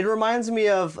is- rig. It reminds me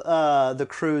of the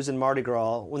crews in Mardi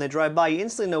Gras. When they drive by, you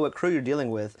instantly know what crew you're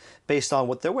dealing with based on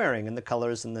what they're wearing and the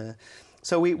colors and the...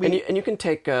 So we And you can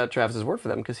take Travis's word for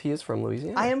them because he is from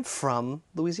Louisiana. I am from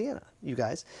Louisiana, you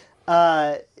guys.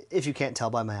 If you can't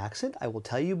tell by my accent, I will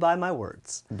tell you by my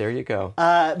words. There you go.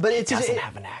 But it doesn't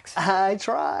have an accent. I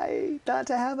try not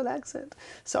to have an accent.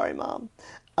 Sorry, Mom.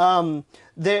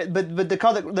 But the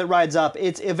car that rides up,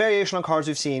 it's a variation on cars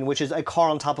we've seen, which is a car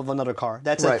on top of another car.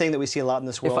 That's a Right. thing that we see a lot in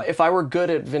this world. If I were good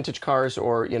at vintage cars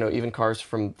or even cars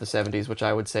from the 70s, which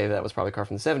I would say that was probably a car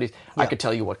from the 70s, I could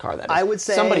tell you what car that is. I would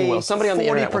say somebody will. Somebody on the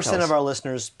internet will 40% tell of us. our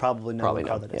listeners probably know Probably what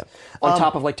car know. that is. Yeah. On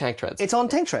top of like tank treads. It's on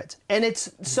tank treads, and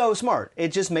it's so smart. It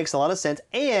just makes a lot of sense,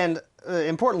 and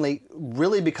importantly,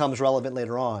 really becomes relevant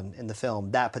later on in the film.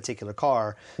 That particular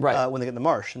car, Right. when they get in the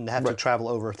marsh and they have to travel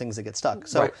over things that get stuck.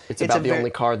 So Right. It's about a the very-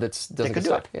 only car that doesn't could get do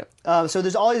stuck. it. Yeah. So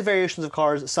there's all these variations of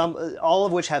cars, all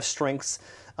of which have strengths.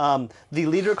 The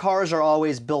leader cars are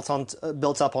always built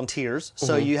up on tiers.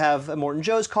 So Mm-hmm. you have Morton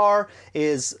Joe's car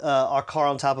is our car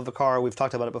on top of a car. We've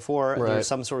talked about it before. Right. There's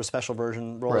some sort of special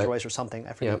version, Rolls Right. Royce or something.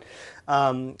 I forget.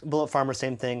 Bullet Farmer,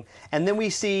 same thing. And then we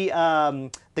see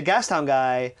the Gastown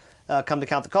guy. Come to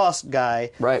count the cost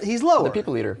guy. Right. He's lower. The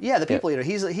people eater. Yeah, the Yeah. people eater.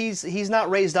 He's not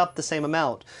raised up the same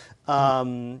amount,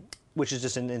 which is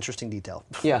just an interesting detail.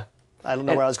 Yeah. I don't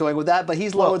know where I was going with that, but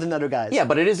he's lower than other guys. Yeah,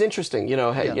 but it is interesting.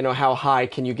 How high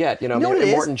can you get? know what it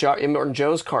is? Morton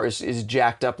Joe's car is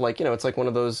jacked up like it's like one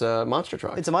of those monster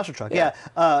trucks. It's a monster truck. Yeah.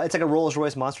 It's like a Rolls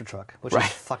Royce monster truck, which Right.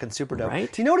 is fucking super dope.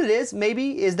 Right. Do you know what it is?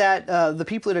 Maybe is that the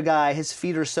people eater guy, his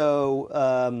feet are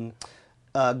so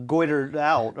goitered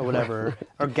out or whatever,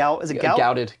 or gout. Is it gout?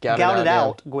 Gouted Gouted out,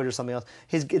 out. Goiter something else.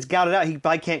 It's gouted out. He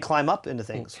probably can't climb up into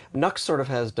things. Nux sort of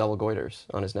has double goiters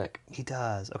on his neck. He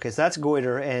does. Okay, so that's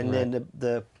goiter, and then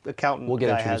the accountant We'll get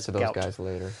guy introduced has to those gout. guys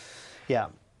later. Yeah.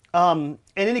 In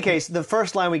any case, the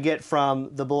first line we get from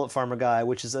the bullet farmer guy,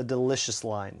 which is a delicious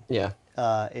line, Yeah.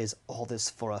 is all this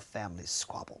for a family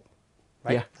squabble.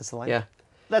 Right? Yeah. That's the line? Yeah.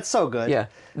 That's so good. Yeah.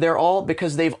 They're all,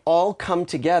 because they've all come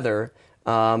together,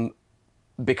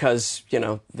 because,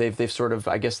 they've sort of,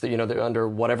 I guess, they're under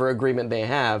whatever agreement they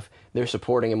have, they're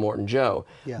supporting Immortan Joe.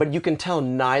 Yeah. But you can tell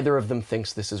neither of them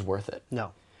thinks this is worth it.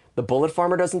 No. The bullet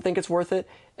farmer doesn't think it's worth it,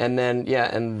 and then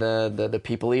and the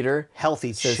people eater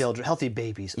Healthy children, healthy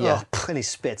babies. Yeah. Ugh, and he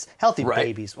spits. Healthy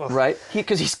babies. Ugh. right?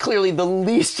 Because he's clearly the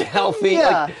least healthy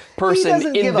He person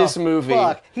doesn't in give this a movie.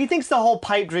 Fuck. He thinks the whole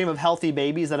pipe dream of healthy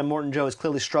babies that Immortan Joe is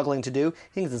clearly struggling to do,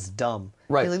 he thinks it's dumb.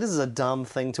 Right. He's like, this is a dumb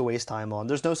thing to waste time on.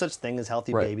 There's no such thing as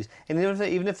healthy Right. babies. And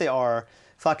even if they are,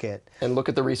 fuck it. And look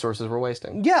at the resources we're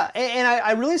wasting. Yeah, and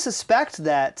I really suspect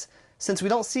that since we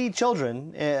don't see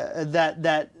children,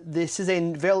 that this is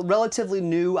a relatively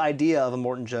new idea of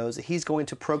Immortan Joe's. He's going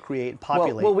to procreate,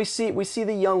 populate. Well, we see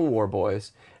the young war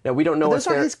boys. Now we don't know But what those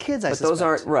aren't they're- his kids, I but those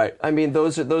aren't suspect. right. I mean,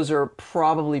 those are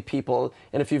probably people.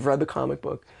 And if you've read the comic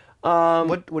book,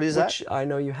 what is that? which I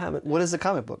know you haven't. What is the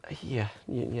comic book? Yeah.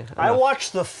 I enough.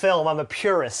 watched the film. I'm a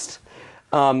purist.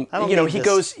 I don't need he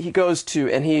this. goes to,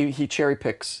 and he cherry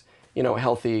picks,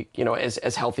 healthy,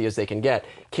 as healthy as they can get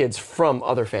kids from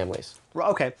other families.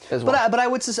 Okay, As but well. I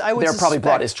would They're probably suspect-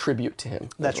 brought as tribute to him.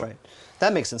 That's right.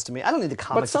 That makes sense to me. I don't need the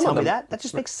comic to some tell of me them- that. That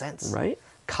just makes sense. Right?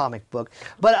 Comic book.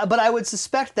 But I would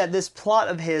suspect that this plot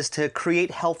of his to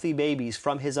create healthy babies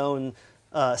from his own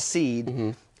seed Mm-hmm.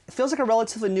 it feels like a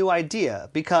relatively new idea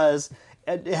because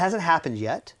it hasn't happened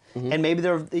yet. Mm-hmm. And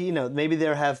maybe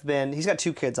there have been. He's got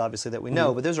 2 kids, obviously, that we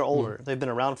know, but those are older. They've been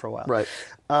around for a while. Mm-hmm.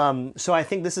 Right. So I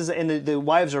think this is, and the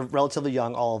wives are relatively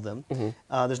young, all of them.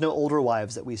 There's no older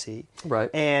wives that we see. Right.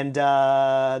 And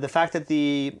the fact that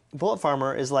the bullet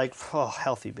farmer is like, oh,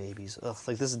 healthy babies. Ugh,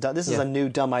 like this is Yeah. a new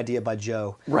dumb idea by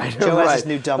Joe. Right. Joe right. has this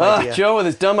new dumb idea. Joe with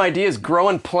his dumb ideas,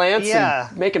 growing plants Yeah.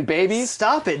 and making babies.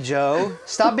 Stop it, Joe.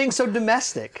 Stop being so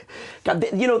domestic. God,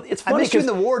 it's I funny missed you in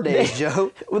the 'cause war days,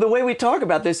 Joe. Well, the way we talk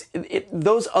about this,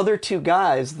 those other 2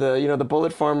 guys, the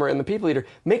bullet farmer and the people eater,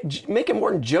 make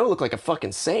Immortan Joe look like a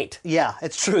fucking saint. Yeah,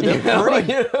 it's true. They're You know,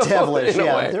 pretty you know, devilish. in a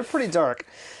Yeah, way. they're pretty dark.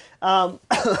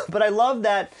 But I love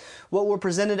that what we're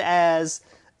presented as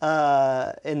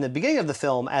in the beginning of the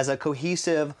film as a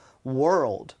cohesive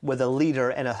world with a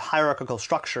leader and a hierarchical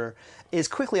structure is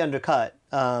quickly undercut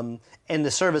in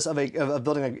the service of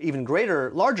building an even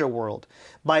larger world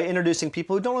by introducing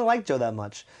people who don't really like Joe that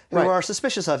much, who Right. are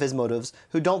suspicious of his motives,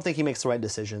 who don't think he makes the right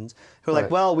decisions, who are like,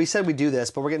 Right. well, we said we do this,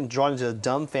 but we're getting drawn into a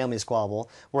dumb family squabble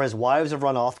where his wives have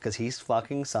run off because he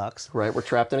fucking sucks. Right, we're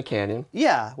trapped in a canyon.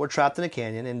 Yeah, we're trapped in a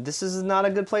canyon, and this is not a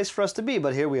good place for us to be,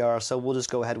 but here we are, so we'll just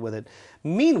go ahead with it.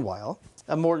 Meanwhile,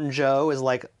 Immortan Joe is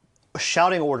like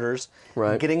shouting orders,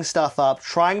 Right. getting stuff up,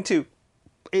 trying to.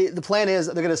 The plan is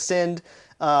they're going to send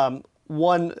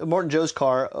one Immortan Joe's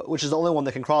car, which is the only one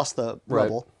that can cross the Right.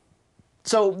 rubble.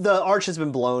 So the arch has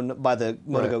been blown by the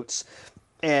motor Right. goats,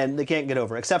 and they can't get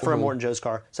over, except for Immortan Joe's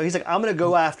car. So he's like, I'm going to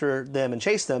go after them and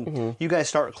chase them. You guys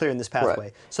start clearing this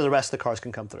pathway, so the rest of the cars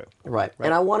can come through. Right.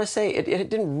 And I want to say, it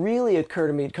didn't really occur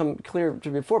to me, come clear to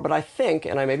me before, but I think,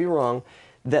 and I may be wrong,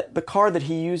 that the car that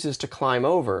he uses to climb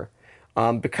over,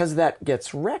 because that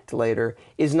gets wrecked later,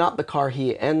 is not the car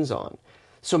he ends on.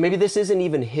 So maybe this isn't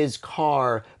even his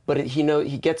car, but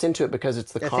he gets into it because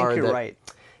it's the I car think you're that... right.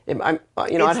 I'd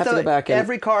have to go back and...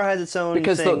 Every car has its own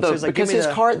because thing. So it's like, because give me his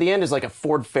the- car at the end is like a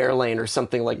Ford Fairlane or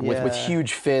something like with Yeah.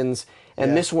 huge fins, and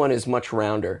Yeah. this one is much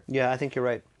rounder. Yeah, I think you're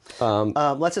right.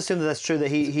 Let's assume that that's true. That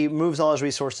he moves all his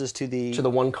resources to the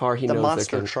one car he knows that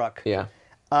monster can, truck. Yeah.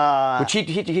 Which he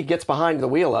gets behind the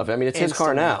wheel of. I mean, it's his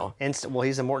car now. Well,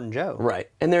 he's Immortan Joe.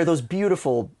 Right. And there are those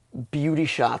beautiful beauty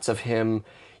shots of him,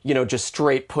 just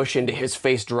straight push into his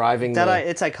face driving.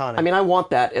 It's iconic. I mean, I want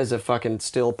that as a fucking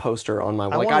still poster on my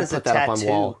wall. I Like, want it I'd as a put that up on tattoo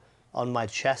wall. on my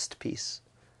chest piece.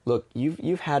 Look,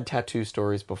 you've had tattoo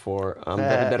stories before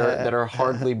that are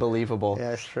hardly believable.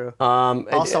 Yeah, it's true.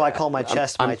 Also, I call my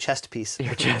chest my chest piece.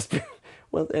 Your chest.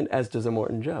 Well, and as does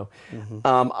Immortan Joe.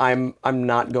 Mm-hmm. I'm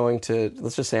not going to.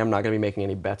 Let's just say I'm not going to be making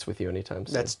any bets with you anytime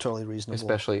soon. That's totally reasonable.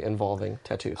 Especially involving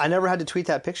tattoos. I never had to tweet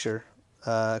that picture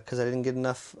because I didn't get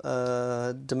enough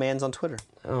demands on Twitter.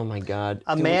 Oh my God.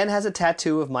 A man has a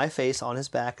tattoo of my face on his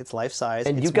back. It's life size.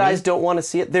 And It's you guys me. don't want to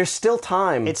see it. There's still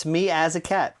time. It's me as a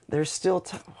cat. There's still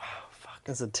time. Wow. Fuck.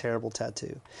 That's a terrible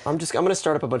tattoo. I'm going to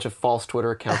start up a bunch of false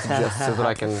Twitter accounts just so that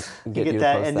I can get you to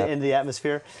that post in, that. in the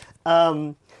atmosphere.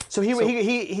 So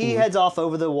he heads off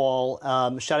over the wall,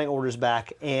 shouting orders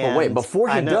back. And But wait, before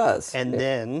he does, and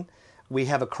then we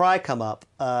have a cry come up.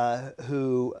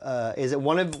 Who is it?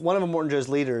 One of Immortan Joe's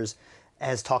leaders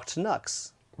has talked to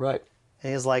Nux, right,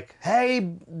 and he's like,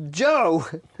 "Hey, Joe,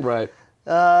 right,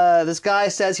 this guy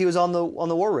says he was on the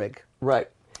war rig." right.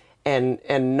 And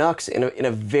Nux in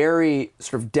a very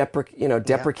sort of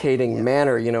deprecating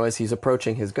manner, as he's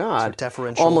approaching his god, Sort of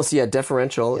deferential. almost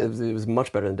deferential. It was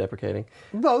much better than deprecating.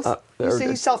 Both.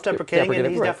 He's self-deprecating and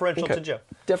he's right. deferential Okay. to Joe.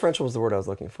 Deferential was the word I was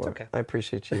looking for. Okay. I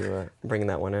appreciate you bringing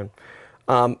that one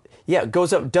in.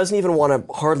 Goes up, doesn't even want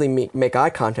to hardly make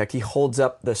eye contact. He holds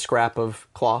up the scrap of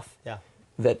cloth. Yeah.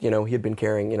 That he had been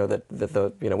carrying,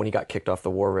 when he got kicked off the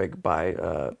war rig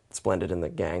by Splendid and the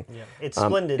gang. Yeah. It's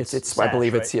Splendid's It's sash, I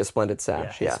believe right? it's a Splendid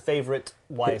sash. His favorite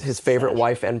wife. His favorite sash.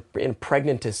 wife and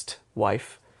impregnantest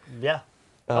wife. Yeah.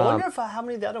 I wonder if how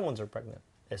many of the other ones are pregnant.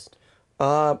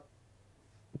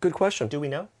 Good question. Do we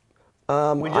know? We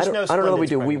I don't know that we Splendid's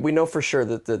do. pregnant. We know for sure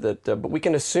that but we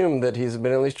can assume that he's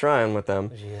been at least trying with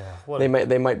them. Yeah. They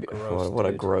might be. gross What a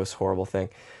dude. gross, horrible thing.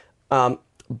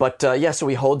 So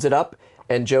he holds it up,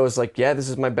 and Joe is like, "Yeah, this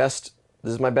is my best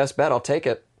bet. I'll take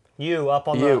it." You up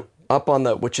on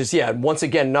Which is once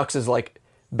again, Nux is like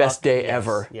best day yes.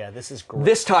 ever. Yeah, this is great.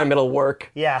 This time it'll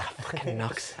work. Yeah.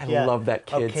 Nux, I Yeah. love that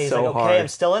kid okay, he's so like, hard. okay, I'm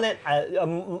still in it.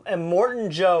 And Morton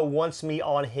Joe wants me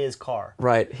on his car.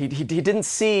 Right. He didn't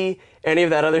see any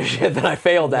of that other shit that I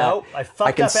failed at. Nope, I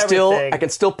fucked can up still everything. I can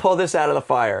still pull this out of the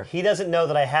fire. He doesn't know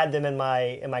that I had them in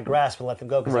my grasp and let them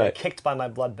go because they Right. got kicked by my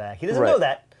blood bag. He doesn't Right. know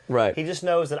that. Right. He just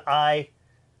knows that I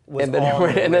was And then on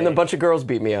the and then a rig. bunch of girls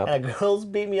beat me up. And girls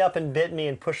beat me up and bit me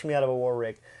and pushed me out of a war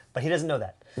rig. But he doesn't know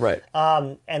that. Right.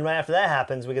 And right after that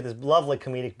happens, we get this lovely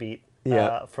comedic beat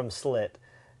Yeah. from Slit.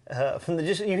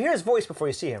 You hear his voice before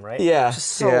you see him, right? Yeah, It's just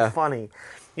so yeah. funny.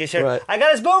 You should. Right. I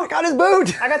got his boot. Got his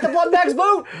boot. I got the blood bag's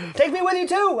boot. Take me with you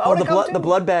too. I want to come too. The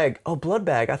blood bag. Oh, blood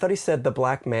bag. I thought he said the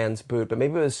black man's boot, but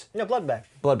maybe it was No, blood bag.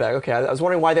 blood bag. Okay, I was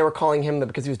wondering why they were calling him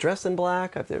because he was dressed in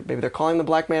black. Maybe they're calling him the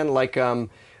black man like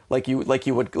you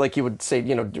would say,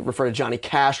 refer to Johnny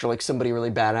Cash or like somebody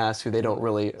really badass who they don't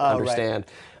really understand.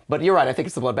 But you're right. I think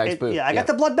it's the blood bag's boot. Yeah, I got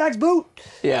the blood bag's boot.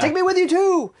 Yeah. Take me with you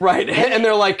too. Right, and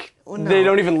they're like, they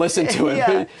don't even listen to him.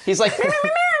 Yeah. He's like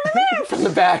from the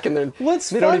back, and then What's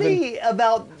they don't funny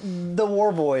about the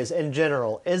War Boys in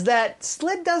general is that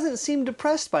Slit doesn't seem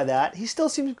depressed by that. He still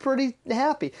seems pretty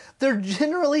happy. They're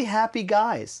generally happy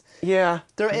guys. Yeah,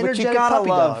 They're but energetic puppy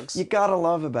dogs. You gotta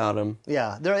love about him.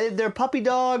 Yeah, they're puppy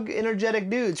dog, energetic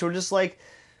dudes who are just like,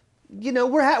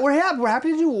 we're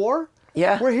happy to do war.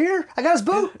 Yeah. we're here. I got his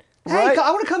boot. Hey, Right.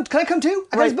 I want to come. Can I come too?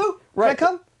 I got his boot. Right. Can I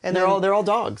come? And they're all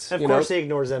dogs. Of course, he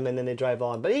ignores them, and then they drive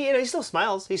on. But he still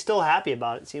smiles. He's still happy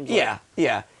about it. Seems like.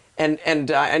 Yeah.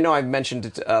 And I know I've mentioned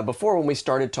it before when we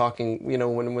started talking.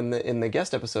 In the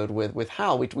guest episode with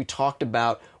Hal, we talked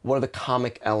about what are the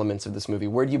comic elements of this movie.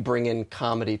 Where do you bring in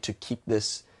comedy to keep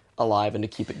this alive and to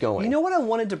keep it going? You know what I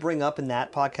wanted to bring up in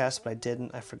that podcast, but I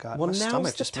didn't. I forgot. Well, My now's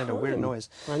stomach the just made a weird time. noise.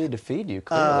 I need to feed you.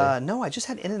 Clearly. No, I just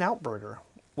had In-N-Out Burger,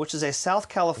 which is a South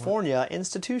California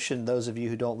institution. Those of you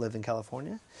who don't live in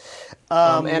California,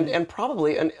 and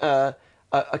probably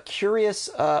a curious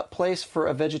place for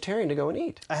a vegetarian to go and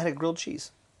eat. I had a grilled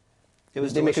cheese. It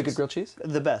was They make a delicious. good grilled cheese?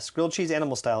 The best grilled cheese,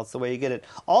 animal style. It's the way you get it.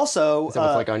 Also, Is it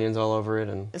with like onions all over it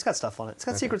and it's got stuff on it. It's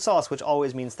got secret sauce, which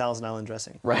always means Thousand Island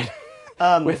dressing. right?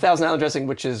 With Thousand Island dressing,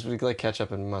 which is like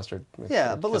ketchup and mustard.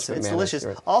 Yeah, but listen, it's delicious.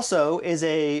 Right. Also, is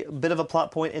a bit of a plot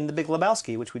point in The Big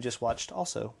Lebowski, which we just watched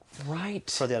also Right.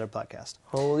 for the other podcast.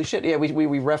 Holy shit! Yeah,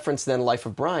 we referenced then Life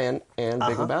of Brian and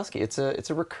Big Lebowski. It's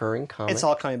a recurring comic. It's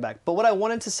all coming back. But what I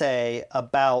wanted to say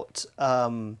about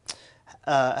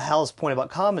Hal's point about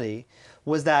comedy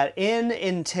was that in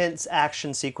intense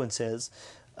action sequences,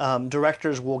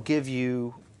 directors will give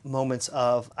you moments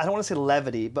of, I don't want to say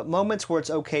levity, but moments where it's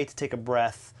okay to take a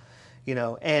breath,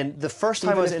 And the first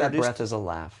time Even I was if that introduced, breath is a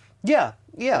laugh. yeah.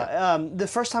 The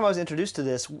first time I was introduced to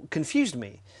this confused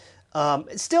me.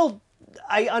 It's still,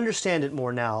 I understand it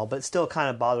more now, but it still kind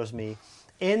of bothers me.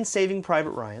 In Saving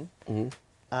Private Ryan,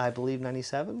 I believe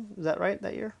 97, is that right,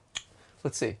 that year?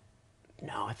 Let's see.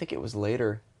 No, I think it was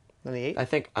later.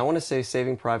 98? I want to say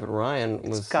Saving Private Ryan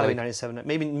was. It's got to be like 97,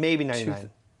 maybe 99.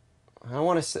 I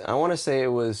want to say it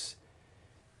was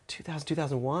 2000,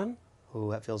 2001.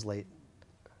 Ooh, that feels late.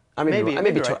 I may Maybe be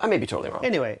right. I may be totally wrong.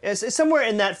 Anyway, it's somewhere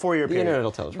in that 4-year period. internet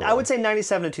will tell us we're I wrong. would say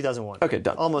 97 to 2001. Okay,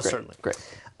 done. Almost Great, certainly.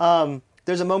 Great.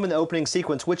 There's a moment in the opening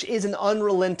sequence which is an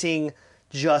unrelenting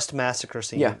just massacre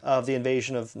scene Yeah. of the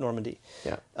invasion of Normandy.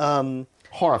 Yeah.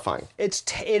 Horrifying. It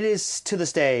is to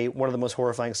this day one of the most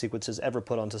horrifying sequences ever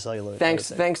put onto celluloid.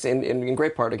 Thanks in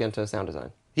great part again to sound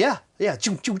design. Yeah.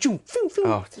 Choom, choom, choom, phoom, phoom.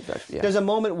 Oh, yeah. There's a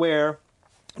moment where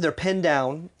they're pinned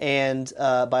down and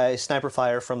by sniper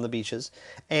fire from the beaches,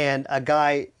 and a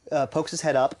guy pokes his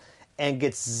head up and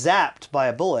gets zapped by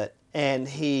a bullet, and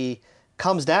he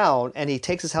comes down and he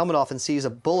takes his helmet off and sees a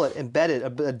bullet embedded,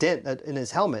 a dent in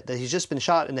his helmet, that he's just been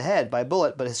shot in the head by a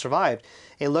bullet but has survived.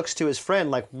 And he looks to his friend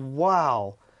like,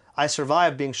 wow, I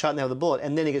survived being shot in the head with a bullet,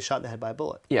 and then he gets shot in the head by a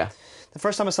bullet. Yeah. The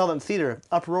first time I saw that in theater,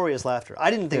 uproarious laughter.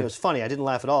 I didn't think it was funny. I didn't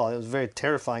laugh at all. It was very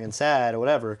terrifying and sad or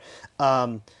whatever.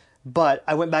 But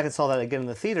I went back and saw that again in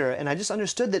the theater, and I just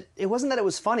understood that it wasn't that it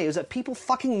was funny. It was that people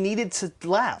fucking needed to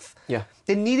laugh. Yeah.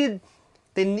 They didn't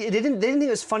think it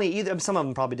was funny either. Some of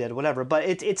them probably did, whatever. But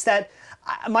it's that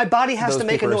my body has Those to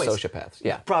make a people are noise. sociopaths.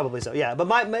 Yeah. Probably so. Yeah. But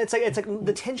it's like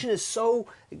the tension is so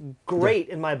great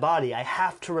in my body. I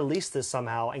have to release this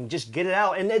somehow and just get it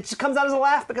out, and it just comes out as a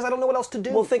laugh because I don't know what else to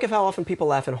do. Well, think of how often people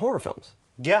laugh in horror films.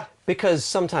 Yeah. Because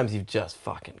sometimes you just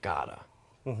fucking gotta.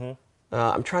 Mm-hmm.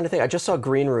 I'm trying to think. I just saw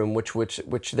Green Room, which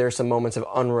there's some moments of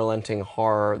unrelenting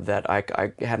horror that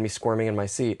I had me squirming in my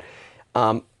seat.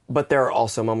 But there are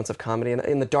also moments of comedy. And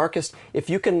in the darkest, if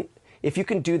you can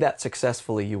do that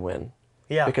successfully, you win.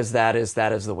 Yeah. Because that is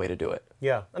the way to do it.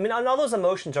 Yeah, I mean, and all those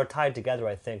emotions are tied together.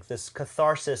 I think this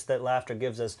catharsis that laughter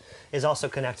gives us is also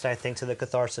connected, I think, to the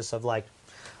catharsis of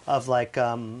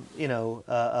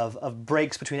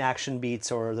breaks between action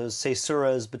beats, or those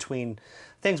caesuras between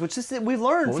things, which is we've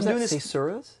learned What was from that? doing this.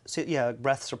 Caesuras? Yeah,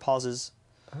 breaths or pauses.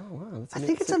 Oh wow, I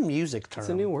think it's a music term. It's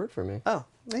a new word for me. Oh,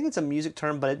 I think it's a music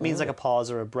term, but it means like a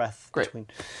pause or a breath Great. between.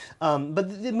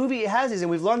 But the movie has these, and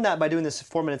we've learned that by doing this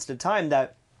 4 minutes at a time,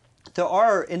 that there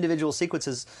are individual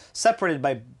sequences separated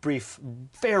by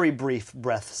very brief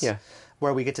breaths. Yeah.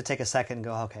 Where we get to take a second and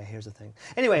go, okay, here's the thing.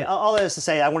 Anyway, all that is to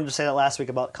say, I wanted to say that last week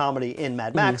about comedy in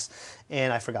Mad Max,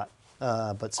 and I forgot.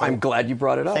 But so, I'm glad you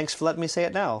brought it up. thanks for letting me say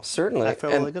it now. Certainly. I feel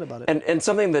really good about it. And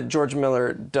something that George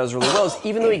Miller does really well is,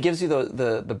 even though he gives you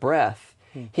the breath,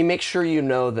 he makes sure you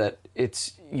know that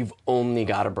you've only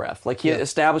got a breath. Like he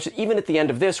establishes, even at the end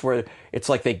of this, where it's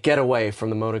like they get away from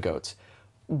the motor goats.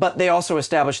 But they also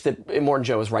established that Immortan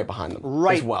Joe is right behind them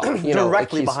as well.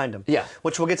 Directly behind him. Yeah.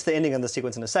 Which we'll get to the ending of the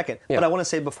sequence in a second. Yeah. But I want to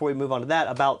say before we move on to that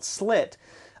about Slit,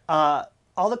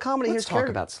 all the comedy Let's here's talk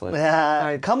about Slit.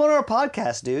 Come on our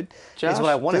podcast, dude. Josh, is what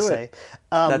I want to do say.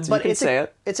 it. You can say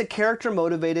it. It's a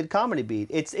character-motivated comedy beat.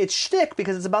 It's shtick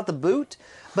because it's about the boot,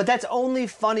 but that's only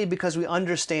funny because we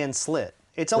understand Slit.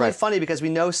 It's only Right. funny because we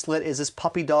know Slit is this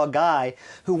puppy dog guy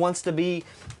who wants to be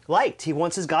liked. He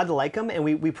wants his God to like him, and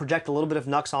we project a little bit of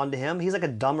Nux onto him. He's like a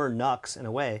dumber Nux in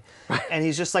a way. And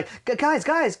he's just like, guys,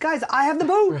 I have the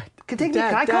boot. Can take me?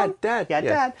 Can I come? Dad. Yeah, Yeah.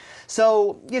 Dad.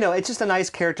 So, it's just a nice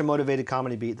character-motivated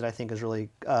comedy beat that I think is really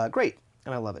great,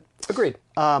 and I love it. Agreed.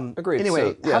 Agreed.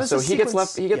 Anyway, so, how does so the he gets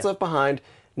sequence- left behind.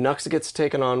 Nux gets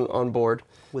taken on board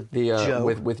With Joe.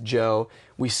 With Joe.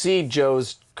 We see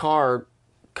Joe's car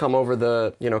come over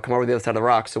the other side of the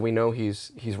rock, so we know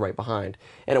he's right behind.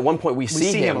 And at one point we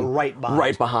see him right behind.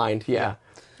 Right behind, yeah.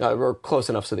 Or close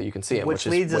enough so that you can see him, Which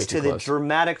is leads way us too to the close.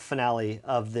 dramatic finale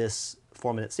of this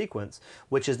 4-minute sequence,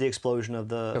 which is the explosion of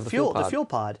the fuel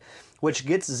pod, which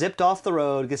gets zipped off the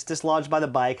road, gets dislodged by the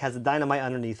bike, has the dynamite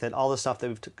underneath it, all the stuff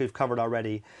that we've covered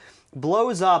already,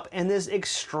 blows up, and this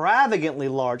extravagantly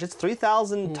large, it's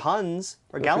 3,000 tons,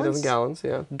 or gallons? 3,000 gallons,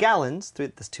 yeah. Gallons,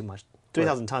 that's too much.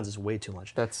 3,000 tons is way too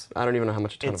much. I don't even know how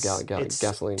much a ton of It's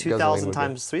gasoline 2,000 would be.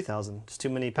 times 3,000. It's too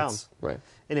many pounds. Right.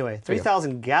 Anyway,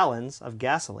 3,000 gallons of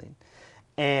gasoline,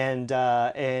 and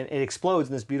it explodes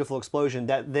in this beautiful explosion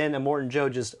that then Immortan Joe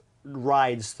just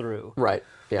rides through. Right,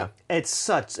 yeah. It's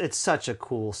such a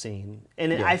cool scene,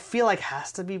 and I feel like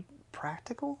has to be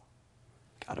practical,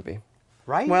 Gotta be.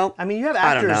 right? Well, I mean, you have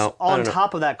I don't actors know. I on don't know.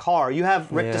 top of that car. You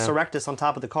have Rictus Yeah. Erectus on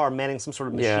top of the car, manning some sort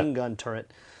of machine gun turret.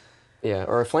 Yeah,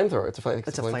 or a flamethrower. It's a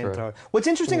flamethrower. What's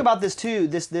interesting about this too,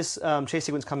 this chase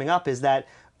sequence coming up, is that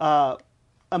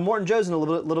Immortan Joe's in a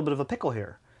little bit of a pickle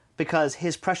here, because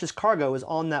his precious cargo is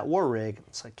on that war rig,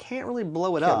 so I can't really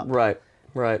blow it up.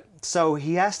 Right. So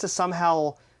he has to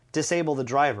somehow disable the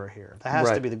driver here. That has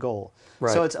to Right. be the goal.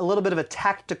 Right. So it's a little bit of a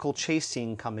tactical chase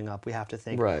scene coming up, we have to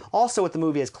think. Right. Also, what the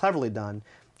movie has cleverly done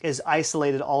is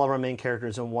isolated all of our main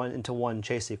characters into one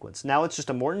chase sequence. Now it's just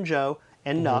Immortan Joe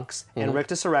and Nux and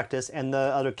Rictus Erectus and the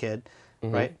other kid,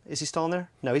 right? Is he still in there?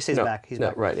 No, he stays back. He's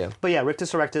back. Right, yeah. But yeah,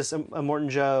 Rictus Erectus, Immortan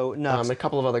Joe, Nux, A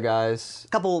couple of other guys. a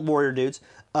couple warrior dudes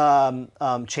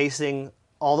chasing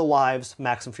all the wives,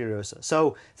 Max and Furiosa.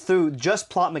 So through just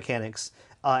plot mechanics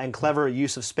and clever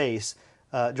use of space,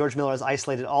 George Miller has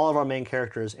isolated all of our main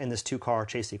characters in this 2-car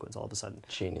chase sequence all of a sudden.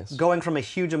 Genius. Going from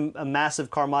a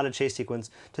massive car modded chase sequence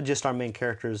to just our main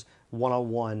characters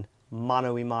one-on-one,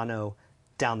 mano-a-mano,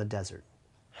 down the desert.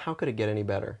 How could it get any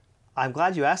better? I'm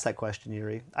glad you asked that question,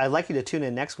 Yuri. I'd like you to tune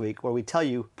in next week where we tell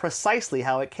you precisely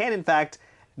how it can, in fact,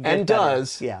 get And better.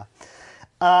 does. Yeah.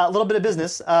 A little bit of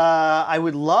business. I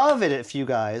would love it if you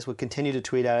guys would continue to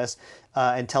tweet at us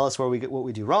and tell us what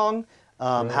we do wrong,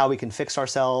 how we can fix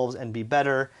ourselves and be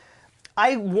better.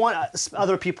 I want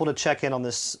other people to check in on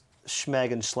this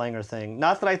Schmeg and Schlanger thing.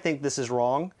 Not that I think this is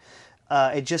wrong.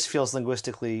 It just feels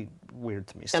linguistically weird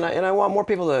to me. And I want more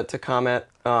people to comment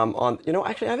on,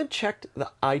 actually I haven't checked the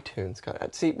iTunes.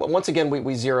 See, once again,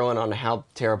 we zero in on how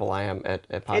terrible I am at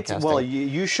podcasting. Well,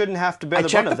 you shouldn't have to bear the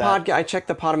brunt of that. I check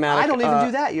the Podomatic I don't even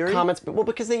do that, Yuri. comments,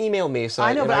 because they email me. So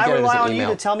I know, but I I get it as rely an on you email.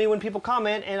 to tell me when people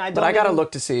comment, and I don't. But I got to even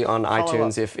look to see on follow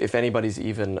iTunes up. if anybody's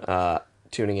even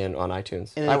tuning in on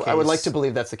iTunes. In any I would like case- to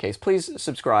believe that's the case. Please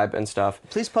subscribe and stuff.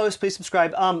 Please post, please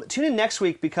subscribe. Tune in next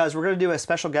week because we're going to do a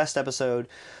special guest episode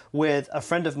with a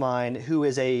friend of mine who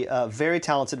is a very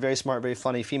talented, very smart, very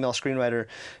funny female screenwriter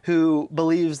who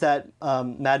believes that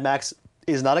Mad Max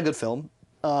is not a good film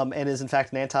and is in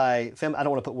fact an anti-fem. I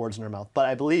don't want to put words in her mouth, but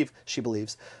I believe she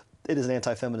believes it is an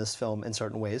anti-feminist film in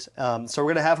certain ways. So we're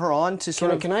going to have her on to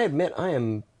sort of. Can I admit I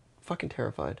am fucking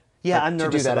terrified? Yeah, I'm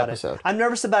nervous to do that about episode. it. I'm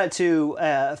nervous about it too,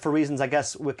 for reasons I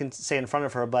guess we can say in front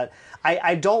of her. But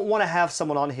I don't want to have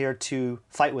someone on here to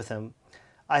fight with him.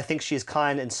 I think she's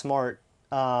kind and smart,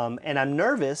 and I'm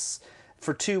nervous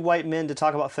for 2 white men to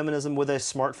talk about feminism with a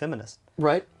smart feminist.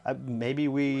 Right? Maybe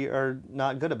we are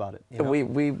not good about it. You know?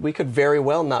 We could very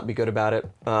well not be good about it.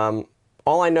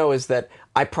 All I know is that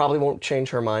I probably won't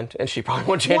change her mind, and she probably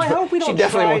won't change. Well, I hope we she don't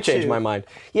definitely try won't change to. my mind.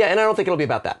 Yeah, and I don't think it'll be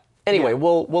about that. Anyway, Yeah.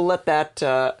 we'll let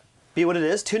that. Be what it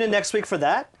is. Tune in next week for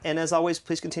that. And as always,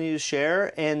 please continue to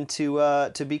share and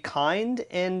to be kind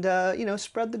and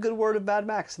spread the good word of Mad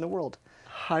Max in the world.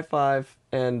 High five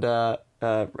and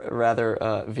rather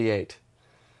V8.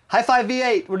 High five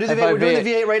V8. We're doing the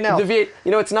V8 right now. The V8.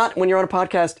 It's not when you're on a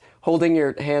podcast holding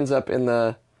your hands up in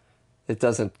the. It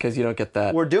doesn't because you don't get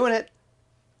that. We're doing it.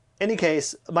 Any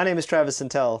case, my name is Travis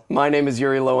Santel. My name is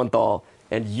Yuri Lowenthal,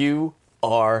 and you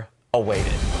are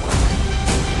awaited.